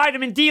testing their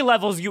vitamin D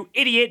levels, you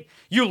idiot?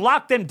 You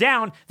lock them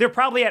down. They're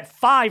probably at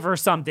 5 or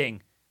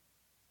something.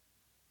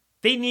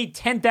 They need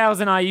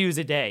 10,000 IUs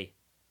a day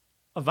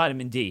of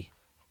vitamin D.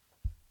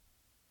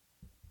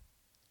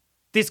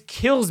 This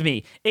kills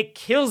me. It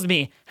kills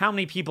me how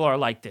many people are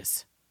like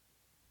this.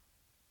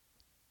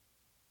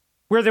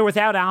 Where they're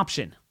without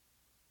option.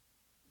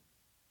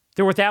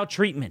 They're without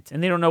treatment,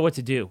 and they don't know what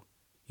to do.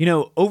 You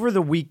know, over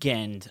the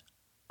weekend,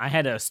 I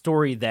had a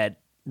story that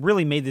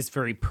really made this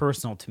very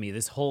personal to me,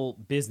 this whole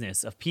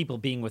business of people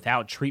being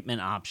without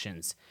treatment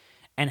options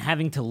and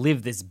having to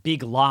live this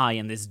big lie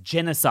and this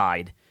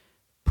genocide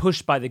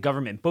pushed by the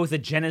government, both a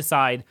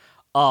genocide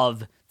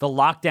of the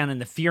lockdown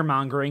and the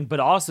fear-mongering, but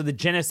also the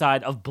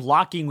genocide of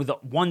blocking with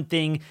one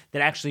thing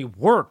that actually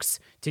works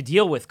to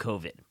deal with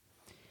COVID.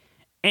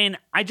 And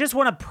I just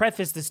want to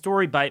preface the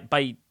story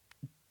by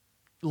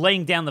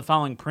laying down the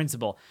following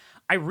principle.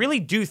 I really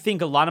do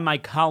think a lot of my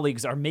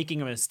colleagues are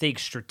making a mistake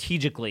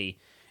strategically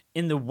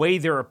in the way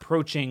they're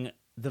approaching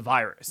the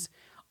virus.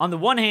 On the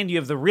one hand, you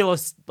have the real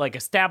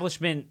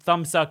establishment,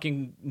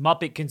 thumb-sucking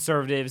Muppet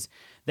conservatives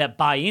that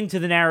buy into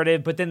the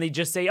narrative, but then they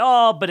just say,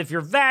 oh, but if you're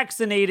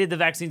vaccinated, the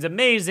vaccine's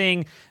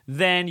amazing,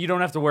 then you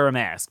don't have to wear a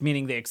mask,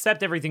 meaning they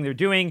accept everything they're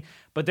doing,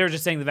 but they're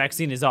just saying the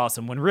vaccine is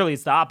awesome, when really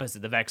it's the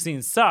opposite. The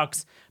vaccine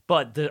sucks,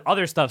 but the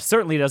other stuff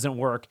certainly doesn't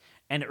work,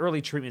 and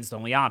early treatment's the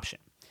only option.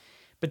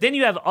 But then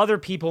you have other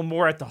people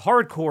more at the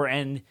hardcore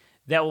end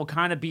that will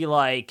kind of be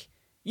like,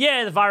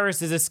 yeah, the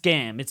virus is a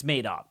scam, it's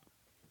made up.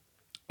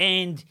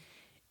 And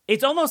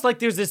it's almost like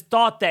there's this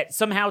thought that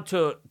somehow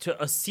to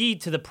accede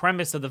to the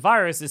premise of the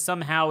virus is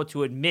somehow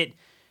to admit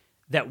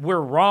that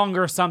we're wrong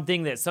or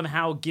something, that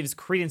somehow gives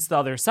credence to the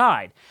other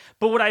side.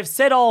 But what I've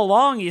said all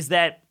along is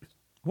that,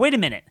 wait a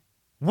minute,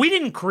 we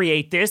didn't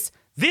create this.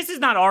 This is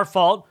not our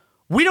fault.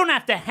 We don't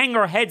have to hang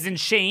our heads in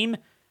shame.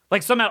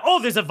 Like somehow,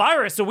 oh, there's a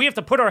virus, so we have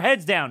to put our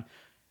heads down.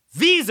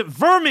 These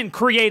vermin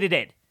created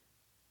it.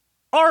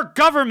 Our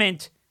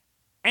government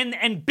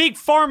and Big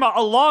Pharma,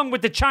 along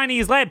with the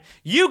Chinese lab,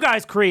 you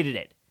guys created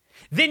it.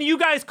 Then you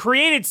guys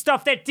created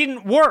stuff that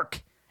didn't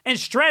work and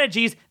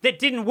strategies that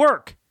didn't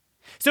work.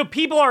 So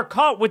people are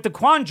caught with the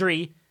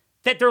quandary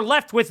that they're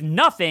left with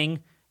nothing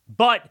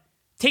but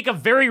take a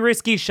very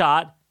risky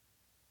shot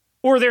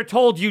or they're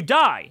told you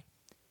die.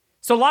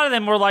 So a lot of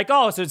them were like,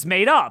 oh, so it's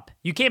made up.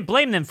 You can't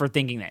blame them for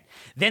thinking that.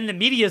 Then the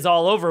media's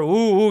all over.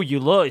 You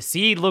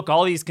look,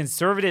 all these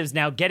conservatives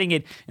now getting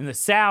it in the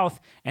South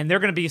and they're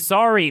going to be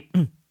sorry.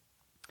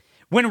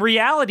 When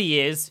reality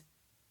is,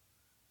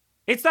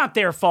 it's not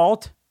their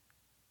fault.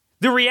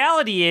 The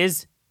reality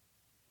is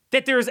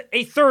that there's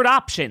a third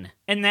option,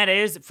 and that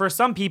is, for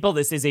some people,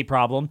 this is a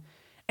problem,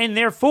 and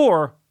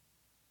therefore,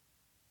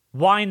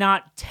 why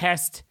not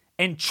test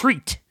and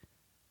treat?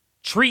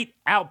 Treat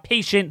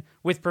outpatient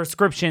with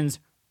prescriptions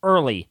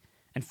early.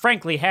 And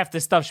frankly, half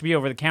this stuff should be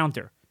over the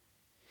counter.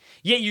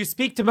 Yet you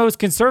speak to most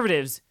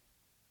conservatives,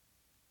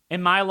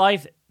 in my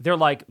life, they're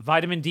like,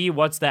 vitamin D,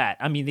 what's that?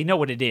 I mean, they know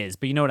what it is,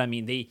 but you know what I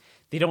mean? They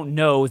don't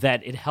know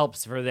that it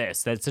helps for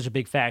this. That's such a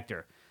big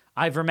factor.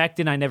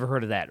 Ivermectin, I never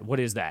heard of that. What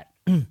is that?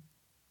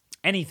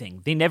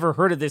 Anything. They never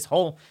heard of this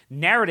whole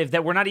narrative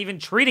that we're not even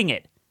treating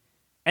it.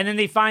 And then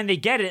they find they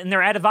get it and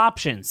they're out of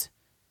options.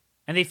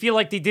 And they feel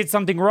like they did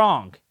something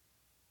wrong.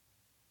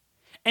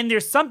 And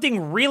there's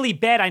something really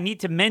bad I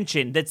need to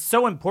mention that's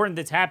so important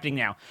that's happening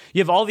now.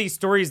 You have all these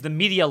stories, the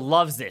media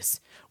loves this.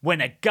 When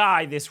a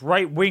guy, this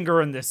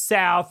right-winger in the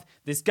South,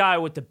 this guy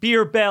with the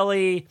beer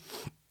belly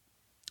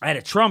at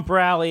a Trump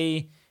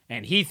rally,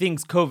 and he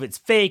thinks COVID's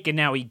fake, and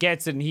now he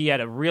gets it, and he had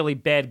a really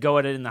bad go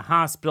at it in the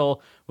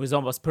hospital, was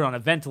almost put on a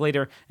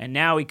ventilator, and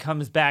now he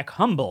comes back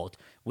humbled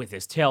with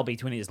his tail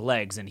between his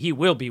legs, and he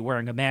will be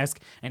wearing a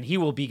mask, and he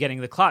will be getting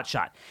the clot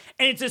shot.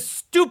 And it's a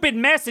stupid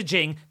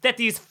messaging that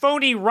these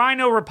phony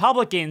rhino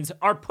Republicans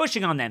are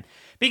pushing on them.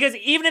 Because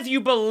even if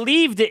you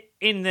believed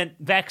in the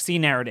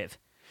vaccine narrative,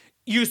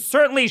 you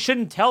certainly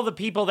shouldn't tell the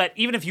people that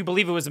even if you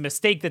believe it was a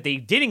mistake that they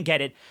didn't get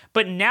it,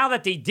 but now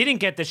that they didn't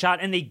get the shot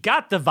and they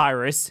got the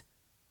virus,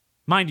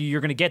 mind you,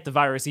 you're going to get the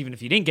virus even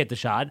if you didn't get the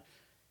shot,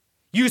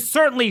 You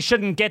certainly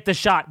shouldn't get the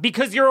shot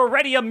because you're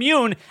already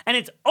immune and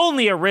it's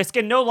only a risk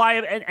and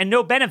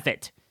no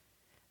benefit.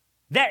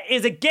 That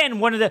is,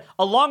 again,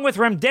 along with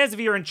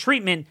remdesivir and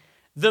treatment,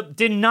 the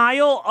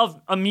denial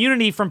of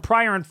immunity from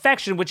prior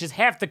infection, which is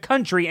half the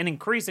country and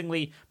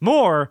increasingly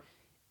more,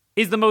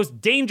 is the most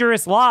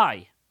dangerous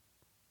lie.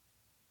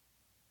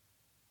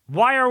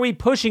 Why are we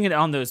pushing it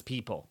on those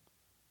people?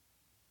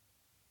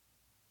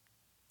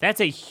 That's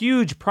a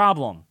huge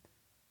problem.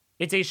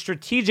 It's a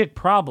strategic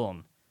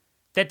problem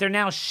that they're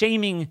now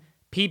shaming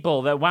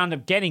people that wound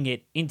up getting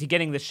it into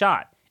getting the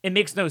shot. It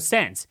makes no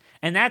sense.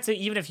 And that's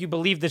even if you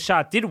believe the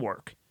shot did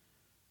work.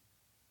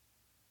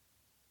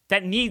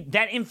 That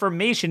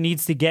information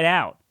needs to get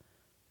out.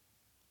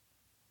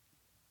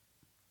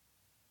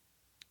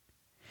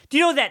 Do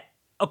you know that,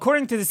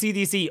 according to the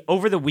CDC,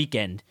 over the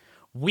weekend,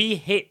 we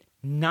hit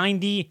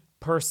 90%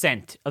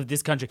 of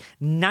this country.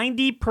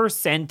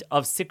 90%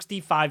 of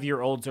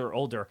 65-year-olds or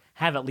older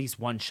have at least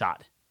one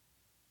shot.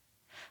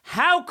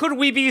 How could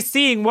we be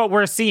seeing what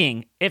we're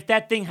seeing if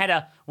that thing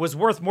was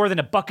worth more than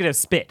a bucket of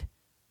spit?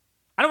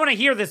 I don't want to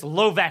hear this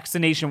low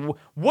vaccination.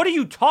 What are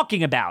you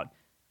talking about?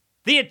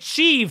 They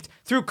achieved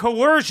through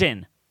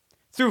coercion,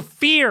 through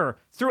fear,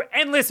 through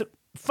endless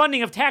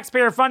funding of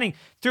taxpayer funding,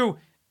 through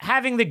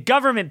having the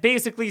government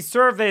basically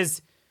serve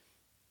as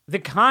the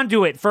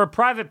conduit for a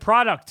private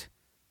product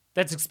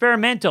that's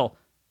experimental.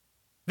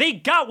 They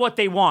got what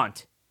they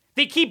want.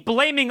 They keep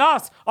blaming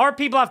us. Our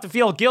people have to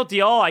feel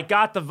guilty. Oh, I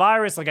got the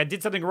virus, like I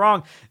did something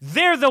wrong.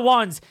 They're the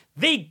ones.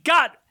 They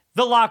got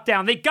the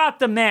lockdown. They got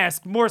the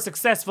mask more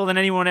successful than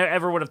anyone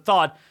ever would have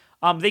thought.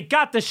 They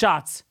got the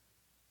shots,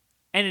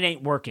 and it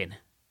ain't working.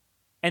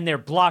 And they're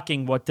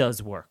blocking what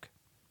does work.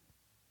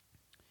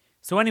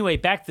 So anyway,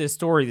 back to the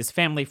story. This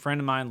family friend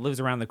of mine lives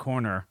around the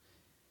corner,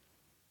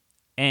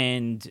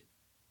 and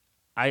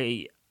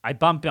I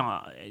bump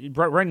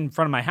right in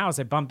front of my house.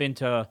 I bump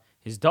into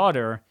his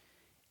daughter,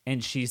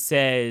 and she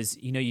says,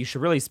 you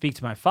should really speak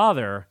to my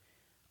father.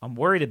 I'm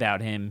worried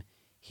about him.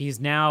 He's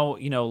now,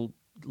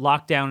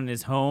 locked down in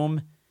his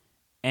home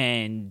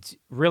and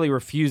really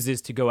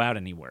refuses to go out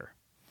anywhere.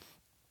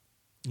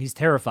 He's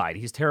terrified.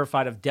 He's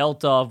terrified of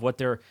Delta, of what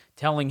they're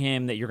telling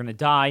him, that you're going to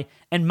die.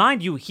 And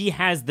mind you, he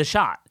has the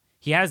shot.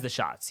 He has the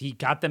shots. He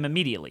got them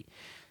immediately.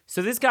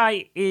 So this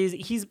guy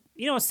he's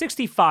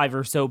 65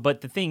 or so,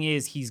 but the thing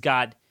is, he's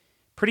got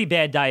pretty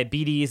bad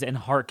diabetes and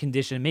heart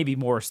condition, maybe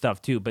more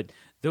stuff too, but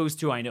those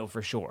two I know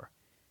for sure.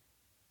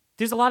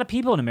 There's a lot of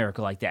people in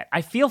America like that.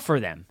 I feel for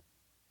them.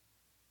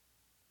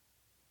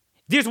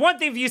 There's one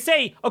thing if you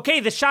say, okay,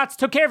 the shots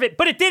took care of it,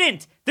 but it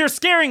didn't. They're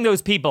scaring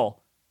those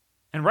people.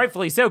 And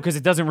rightfully so, because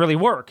it doesn't really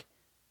work.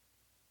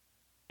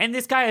 And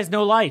this guy has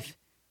no life.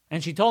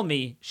 And she told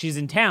me she's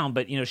in town,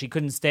 but, she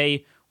couldn't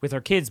stay with her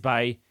kids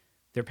by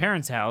their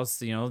parents' house.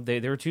 They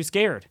were too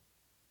scared.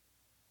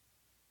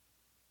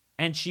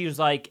 And she was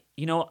like,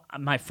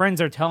 my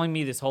friends are telling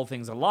me this whole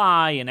thing's a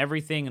lie and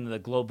everything and the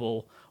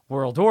global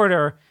world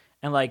order.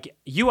 And like,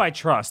 I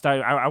trust.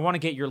 I want to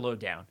get your load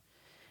down.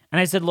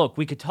 And I said, look,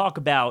 we could talk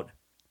about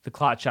the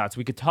clot shots.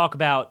 We could talk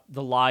about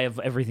the lie of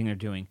everything they're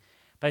doing.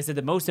 But I said,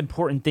 the most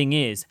important thing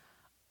is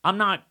I'm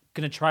not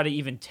going to try to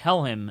even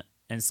tell him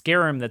and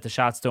scare him that the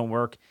shots don't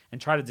work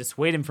and try to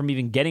dissuade him from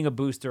even getting a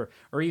booster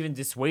or even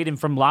dissuade him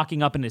from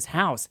locking up in his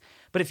house.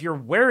 But if you're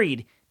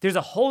worried, there's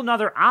a whole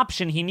nother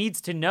option he needs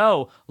to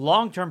know.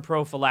 Long-term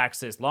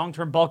prophylaxis,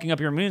 long-term bulking up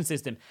your immune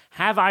system.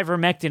 Have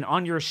ivermectin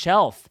on your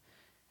shelf.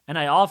 And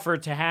I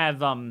offered to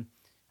have,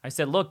 I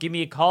said, look, give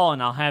me a call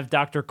and I'll have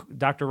Dr.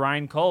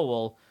 Ryan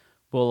Cole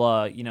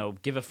will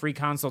give a free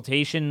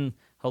consultation.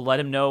 He'll let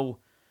him know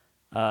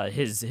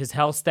his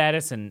health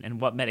status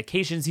and what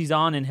medications he's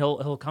on, and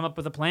he'll come up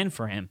with a plan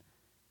for him.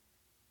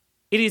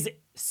 It is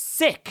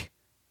sick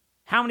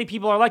how many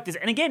people are like this.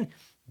 And again,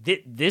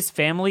 this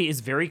family is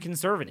very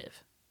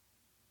conservative.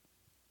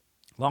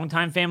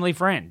 Longtime family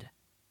friend.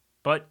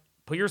 But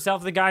put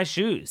yourself in the guy's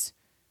shoes.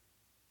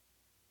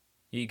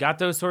 You got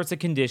those sorts of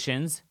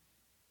conditions,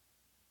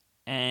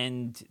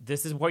 and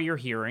this is what you're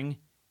hearing.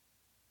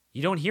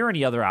 You don't hear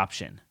any other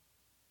option.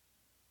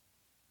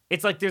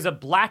 It's like there's a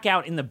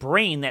blackout in the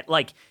brain that,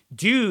 like,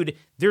 dude,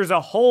 there's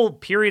a whole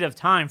period of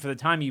time from the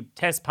time you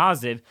test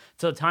positive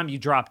to the time you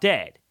drop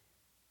dead.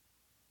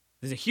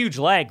 There's a huge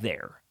lag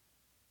there.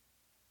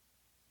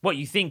 What,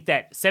 you think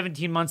that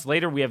 17 months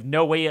later we have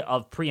no way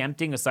of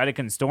preempting a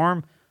cytokine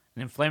storm,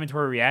 an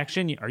inflammatory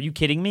reaction? Are you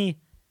kidding me?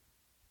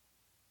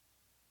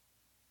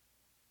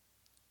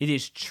 It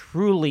is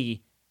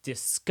truly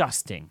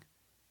disgusting.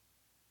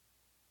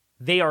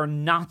 They are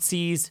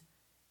Nazis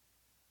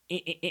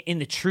in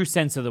the true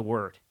sense of the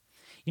word.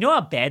 You know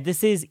how bad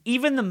this is?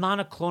 Even the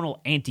monoclonal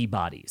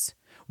antibodies,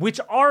 which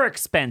are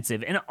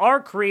expensive and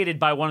are created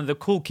by one of the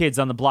cool kids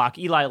on the block,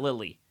 Eli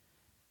Lilly.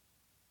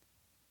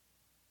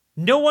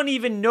 No one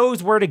even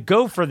knows where to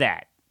go for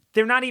that.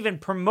 They're not even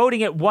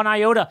promoting it one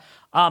iota.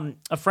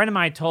 A friend of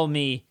mine told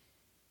me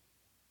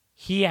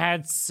he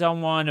had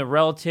a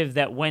relative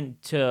that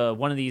went to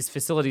one of these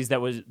facilities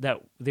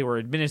that they were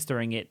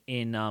administering it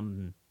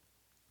in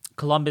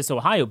Columbus,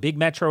 Ohio, big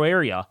metro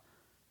area.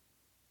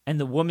 And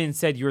the woman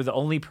said, "You're the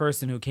only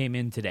person who came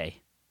in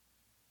today."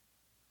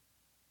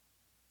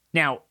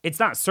 Now, it's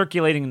not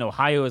circulating in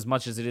Ohio as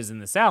much as it is in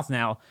the South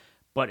now,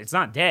 but it's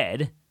not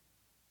dead.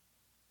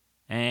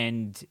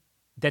 And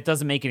that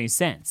doesn't make any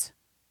sense.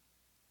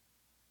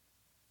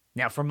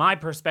 Now, from my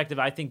perspective,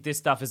 I think this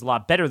stuff is a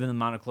lot better than the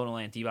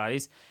monoclonal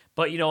antibodies.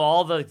 But,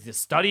 all the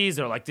studies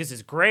are like, this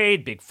is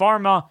great, Big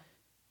Pharma.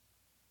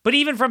 But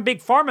even from Big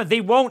Pharma,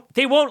 they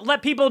won't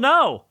let people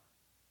know.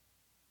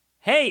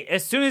 Hey,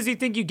 as soon as you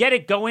think you get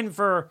it, go in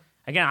for,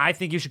 again, I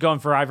think you should go in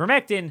for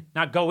ivermectin,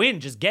 not go in,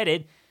 just get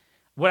it.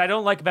 What I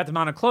don't like about the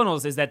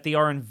monoclonals is that they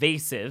are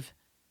invasive.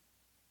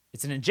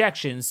 It's an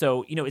injection,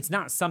 so, it's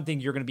not something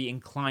you're going to be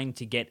inclined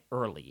to get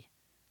early.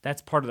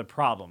 That's part of the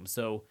problem.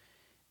 So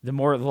the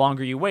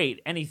longer you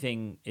wait,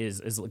 anything is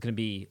going to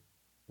be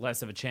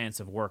less of a chance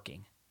of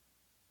working.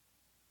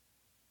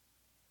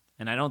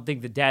 And I don't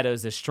think the data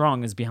is as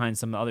strong as behind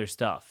some other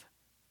stuff.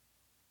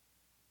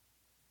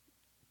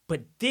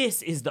 But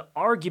this is the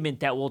argument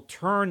that will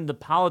turn the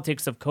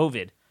politics of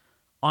COVID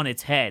on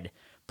its head.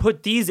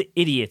 Put these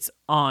idiots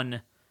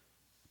on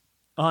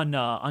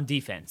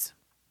defense.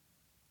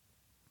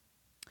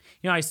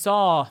 I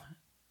saw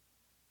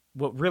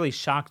what really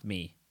shocked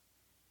me.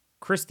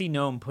 Kristi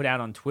Noem put out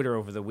on Twitter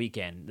over the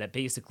weekend that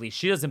basically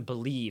she doesn't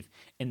believe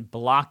in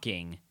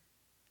blocking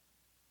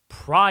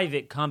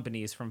private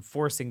companies from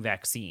forcing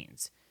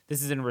vaccines.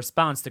 This is in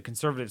response to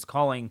conservatives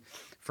calling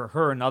for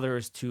her and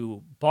others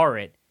to bar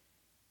it.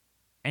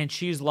 And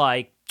she's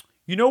like,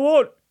 you know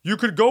what? You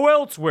could go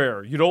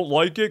elsewhere. You don't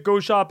like it? Go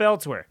shop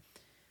elsewhere.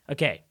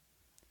 Okay.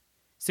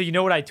 So you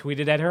know what I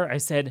tweeted at her? I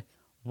said,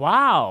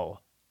 wow,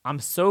 I'm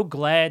so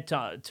glad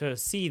to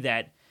see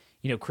that,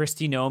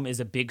 Kristi Noem is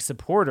a big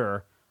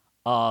supporter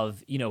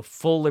of,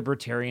 full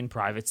libertarian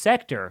private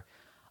sector.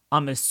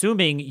 I'm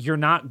assuming you're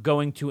not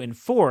going to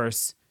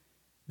enforce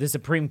the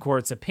Supreme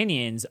Court's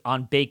opinions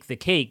on bake the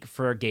cake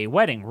for a gay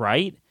wedding,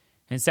 right?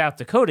 In South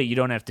Dakota, you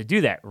don't have to do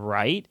that,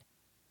 right?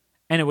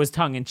 And it was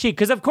tongue-in-cheek,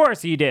 because of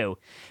course you do.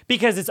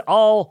 Because it's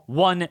all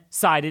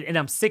one-sided, and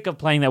I'm sick of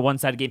playing that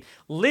one-sided game.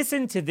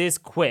 Listen to this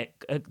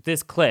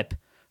clip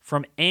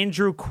from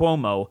Andrew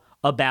Cuomo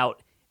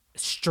about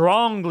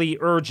strongly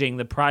urging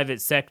the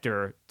private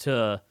sector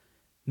to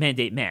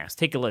mandate masks.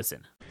 Take a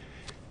listen.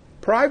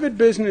 Private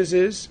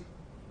businesses,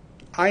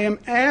 I am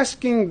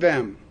asking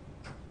them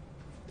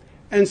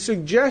and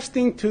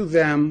suggesting to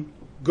them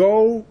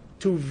go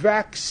to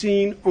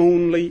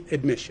vaccine-only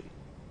admission.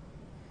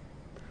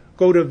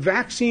 Go to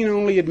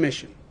vaccine-only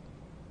admission.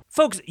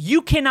 Folks,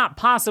 you cannot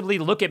possibly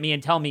look at me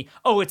and tell me,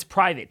 oh, it's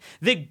private.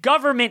 The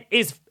government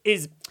is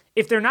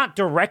if they're not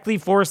directly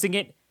forcing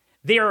it,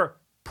 they're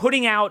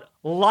putting out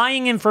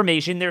lying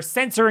information. They're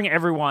censoring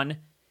everyone.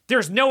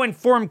 There's no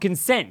informed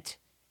consent.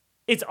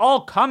 It's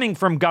all coming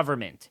from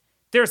government.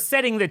 They're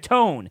setting the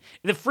tone.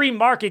 The free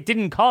market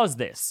didn't cause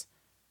this.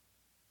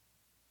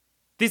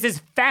 This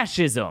is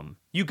fascism.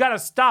 You got to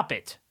stop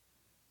it.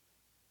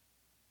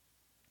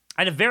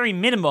 At a very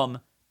minimum,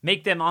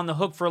 make them on the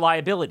hook for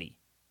liability.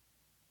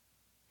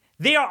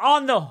 They are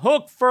on the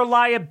hook for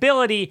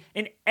liability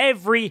in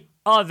every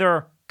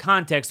other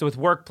context with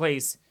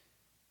workplace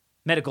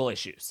medical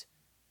issues.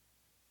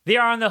 They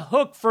are on the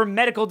hook for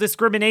medical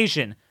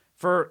discrimination,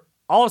 for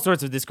all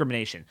sorts of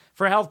discrimination,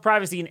 for health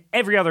privacy in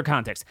every other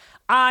context.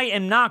 I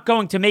am not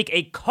going to make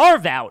a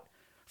carve-out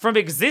from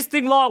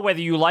existing law,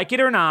 whether you like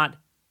it or not,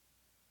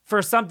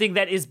 for something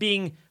that is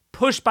being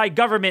pushed by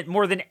government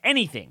more than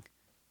anything.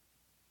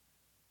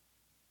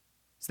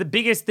 It's the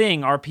biggest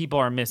thing our people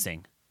are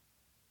missing.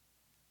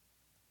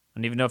 I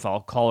don't even know if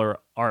I'll call her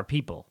our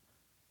people.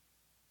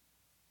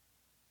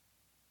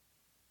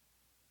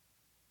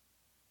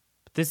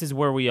 But this is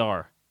where we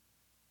are.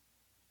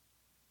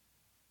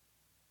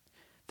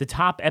 The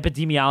top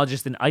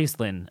epidemiologist in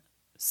Iceland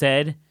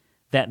said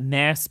that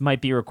masks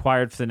might be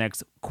required for the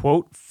next,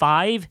 quote,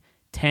 5,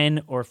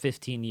 10, or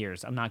 15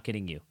 years. I'm not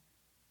kidding you.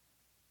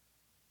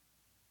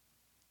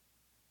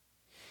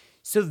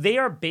 So they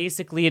are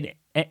basically,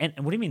 and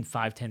what do you mean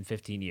 5, 10,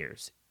 15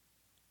 years?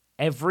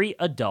 Every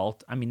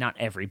adult, I mean not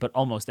every, but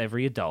almost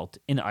every adult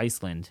in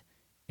Iceland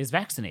is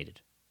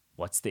vaccinated.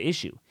 What's the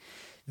issue?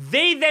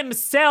 They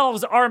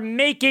themselves are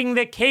making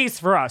the case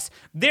for us.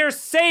 They're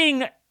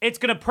saying it's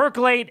going to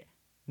percolate.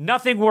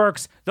 Nothing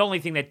works. The only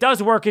thing that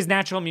does work is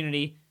natural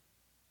immunity.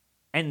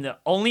 And the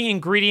only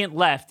ingredient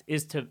left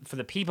is for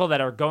the people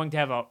that are going to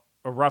have a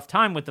rough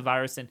time with the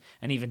virus and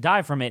even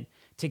die from it,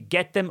 to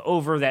get them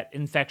over that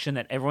infection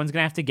that everyone's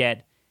going to have to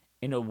get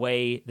in a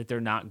way that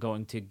they're not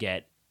going to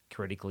get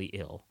critically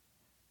ill.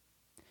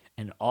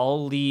 And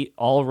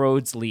all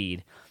roads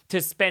lead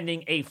to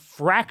spending a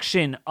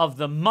fraction of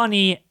the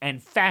money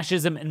and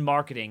fascism and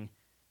marketing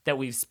that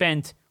we've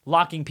spent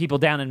locking people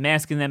down and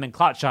masking them and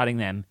clot-shotting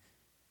them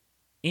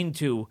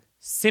into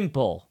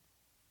simple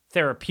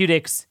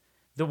therapeutics.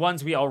 The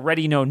ones we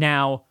already know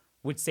now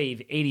would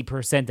save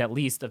 80% at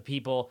least of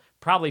people.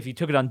 Probably if you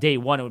took it on day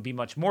one, it would be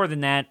much more than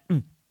that.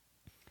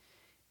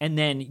 And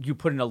then you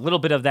put in a little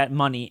bit of that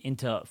money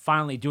into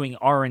finally doing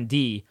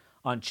R&D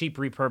on cheap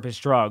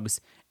repurposed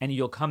drugs and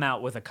you'll come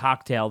out with a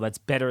cocktail that's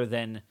better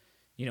than,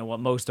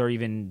 what most are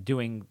even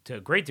doing to a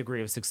great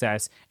degree of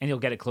success, and you'll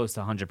get it close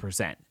to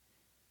 100%.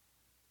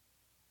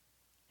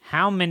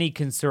 How many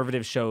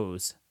conservative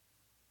shows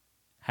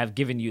have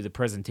given you the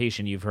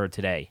presentation you've heard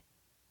today?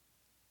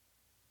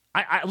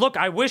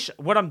 I wish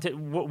what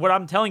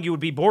I'm telling you would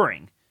be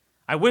boring.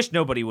 I wish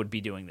nobody would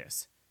be doing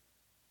this.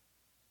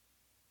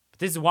 But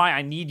this is why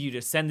I need you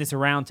to send this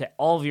around to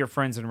all of your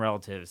friends and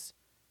relatives.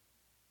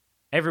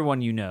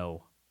 Everyone you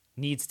know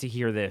needs to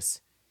hear this.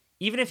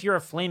 Even if you're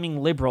a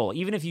flaming liberal,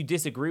 even if you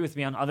disagree with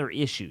me on other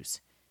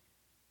issues,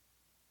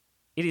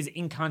 it is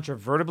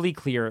incontrovertibly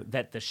clear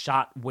that the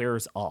shot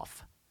wears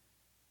off.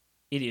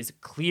 It is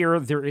clear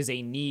there is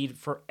a need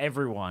for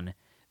everyone.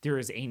 There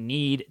is a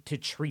need to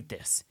treat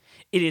this.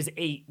 It is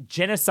a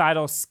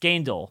genocidal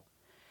scandal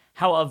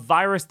how a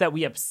virus that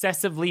we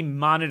obsessively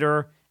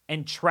monitor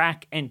and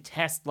track and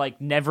test like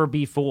never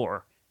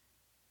before.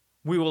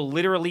 We will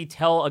literally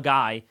tell a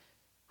guy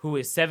who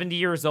is 70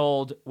 years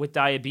old with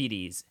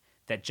diabetes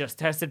that just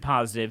tested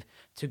positive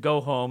to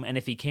go home, and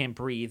if he can't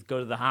breathe, go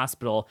to the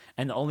hospital,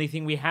 and the only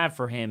thing we have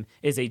for him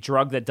is a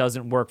drug that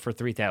doesn't work for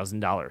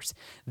 $3,000.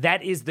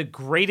 That is the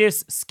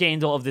greatest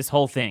scandal of this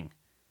whole thing.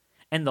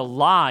 And the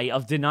lie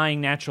of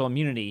denying natural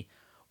immunity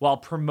while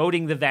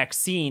promoting the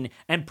vaccine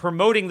and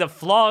promoting the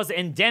flaws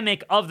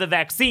endemic of the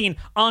vaccine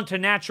onto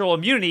natural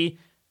immunity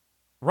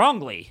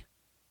wrongly.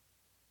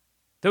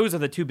 Those are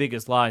the two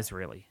biggest lies,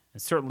 really.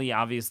 And certainly,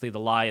 obviously, the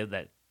lie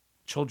that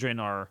children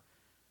are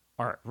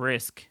at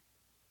risk.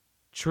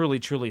 Truly,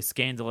 truly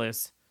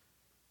scandalous.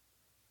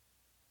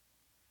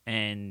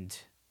 And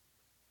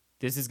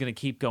this is going to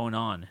keep going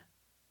on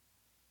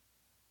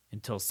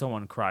until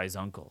someone cries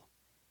uncle.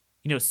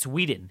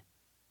 Sweden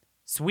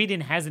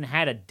hasn't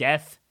had a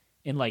death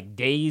in like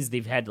days.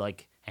 They've had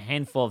like a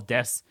handful of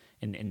deaths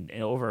in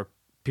over a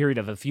period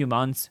of a few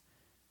months.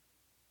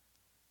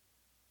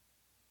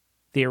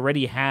 They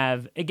already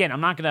have, again,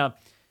 I'm not going to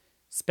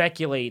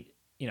speculate,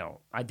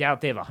 I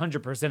doubt they have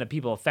 100% of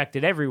people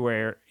infected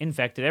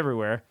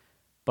everywhere,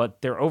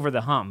 but they're over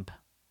the hump.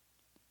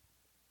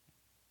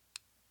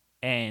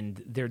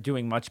 And they're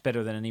doing much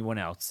better than anyone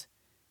else.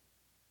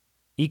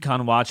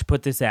 Econ Watch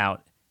put this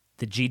out.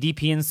 The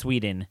GDP in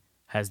Sweden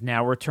has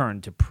now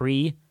returned to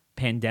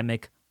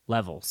pre-pandemic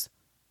levels.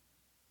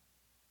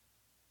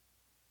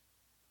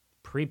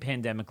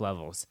 Pre-pandemic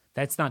levels.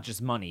 That's not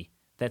just money.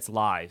 That's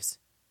lives.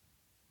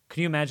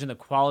 Can you imagine the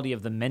quality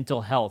of the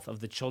mental health of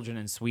the children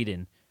in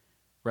Sweden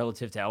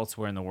relative to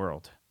elsewhere in the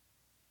world?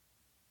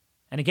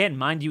 And again,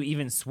 mind you,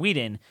 even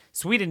Sweden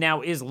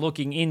now is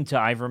looking into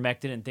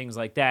ivermectin and things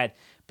like that,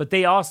 but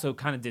they also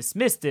kind of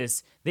dismissed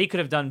this. They could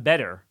have done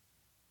better.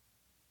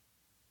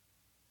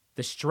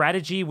 The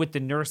strategy with the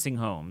nursing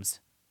homes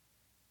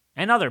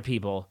and other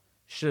people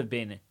should have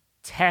been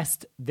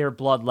test their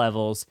blood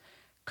levels,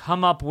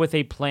 come up with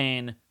a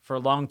plan for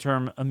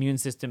long-term immune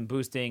system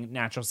boosting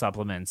natural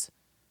supplements,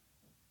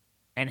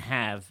 and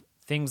have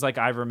things like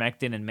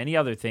ivermectin and many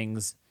other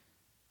things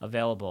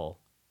available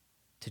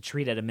to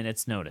treat at a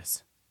minute's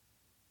notice.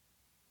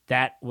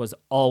 That was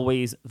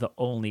always the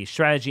only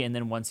strategy. And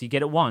then once you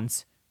get it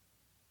once,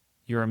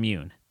 you're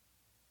immune.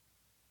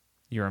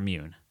 You're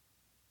immune.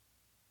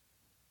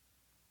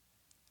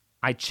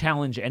 I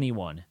challenge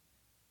anyone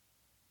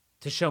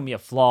to show me a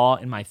flaw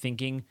in my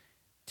thinking,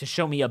 to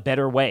show me a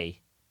better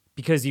way,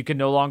 because you can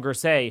no longer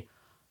say,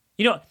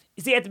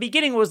 see, at the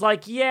beginning it was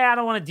like, I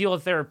don't want to deal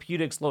with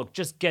therapeutics. Look,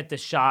 just get the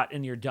shot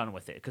and you're done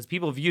with it. Because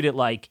people viewed it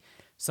like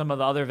some of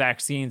the other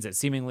vaccines that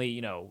seemingly,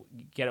 you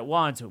get it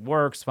once, it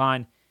works,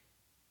 fine.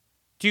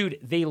 Dude,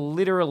 they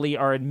literally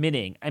are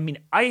admitting.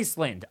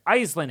 Iceland,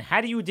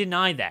 how do you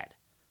deny that?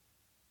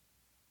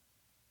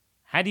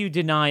 How do you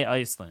deny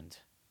Iceland?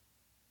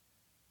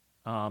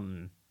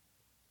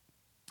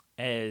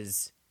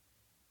 As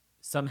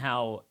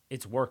somehow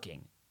it's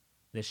working.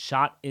 The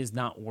shot is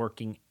not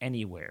working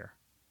anywhere.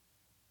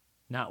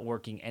 Not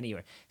working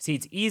anywhere. See,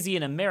 it's easy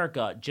in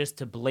America just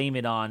to blame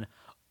it on,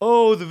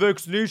 the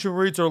vaccination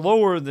rates are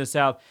lower in the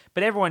South.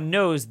 But everyone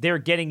knows they're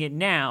getting it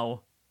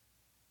now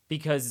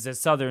because it's a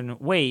southern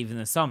wave in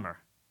the summer.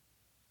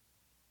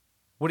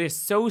 What is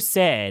so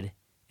sad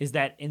is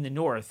that in the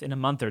North, in a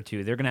month or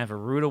two, they're going to have a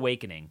rude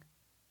awakening.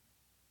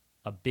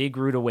 A big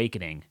rude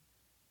awakening.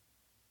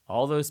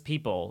 All those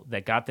people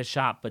that got the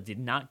shot but did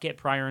not get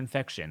prior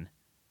infection,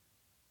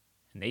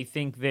 and they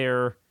think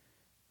they're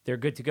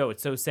good to go.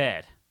 It's so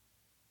sad.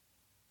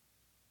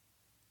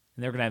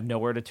 And they're going to have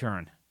nowhere to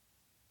turn.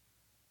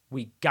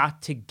 We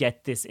got to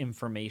get this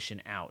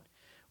information out.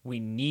 We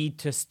need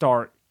to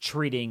start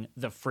treating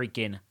the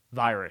freaking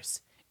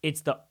virus.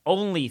 It's the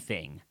only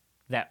thing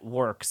that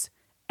works.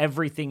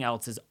 Everything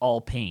else is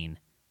all pain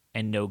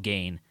and no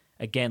gain.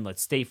 Again,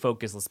 let's stay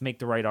focused. Let's make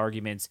the right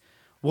arguments.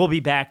 We'll be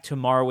back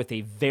tomorrow with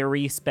a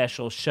very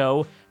special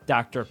show.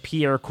 Dr.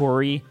 Pierre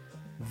Kory,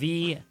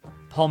 the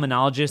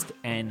pulmonologist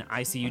and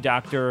ICU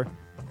doctor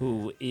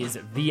who is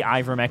the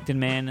ivermectin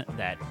man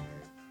that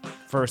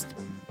first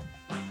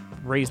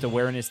raised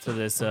awareness to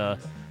this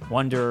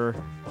wonder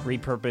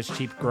repurposed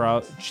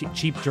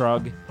cheap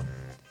drug.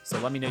 So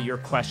let me know your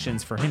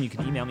questions for him. You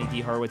can email me,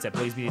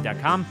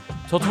 dhorowitz@blazemedia.com.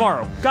 Till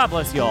tomorrow, God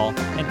bless you all,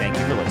 and thank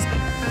you for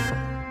listening.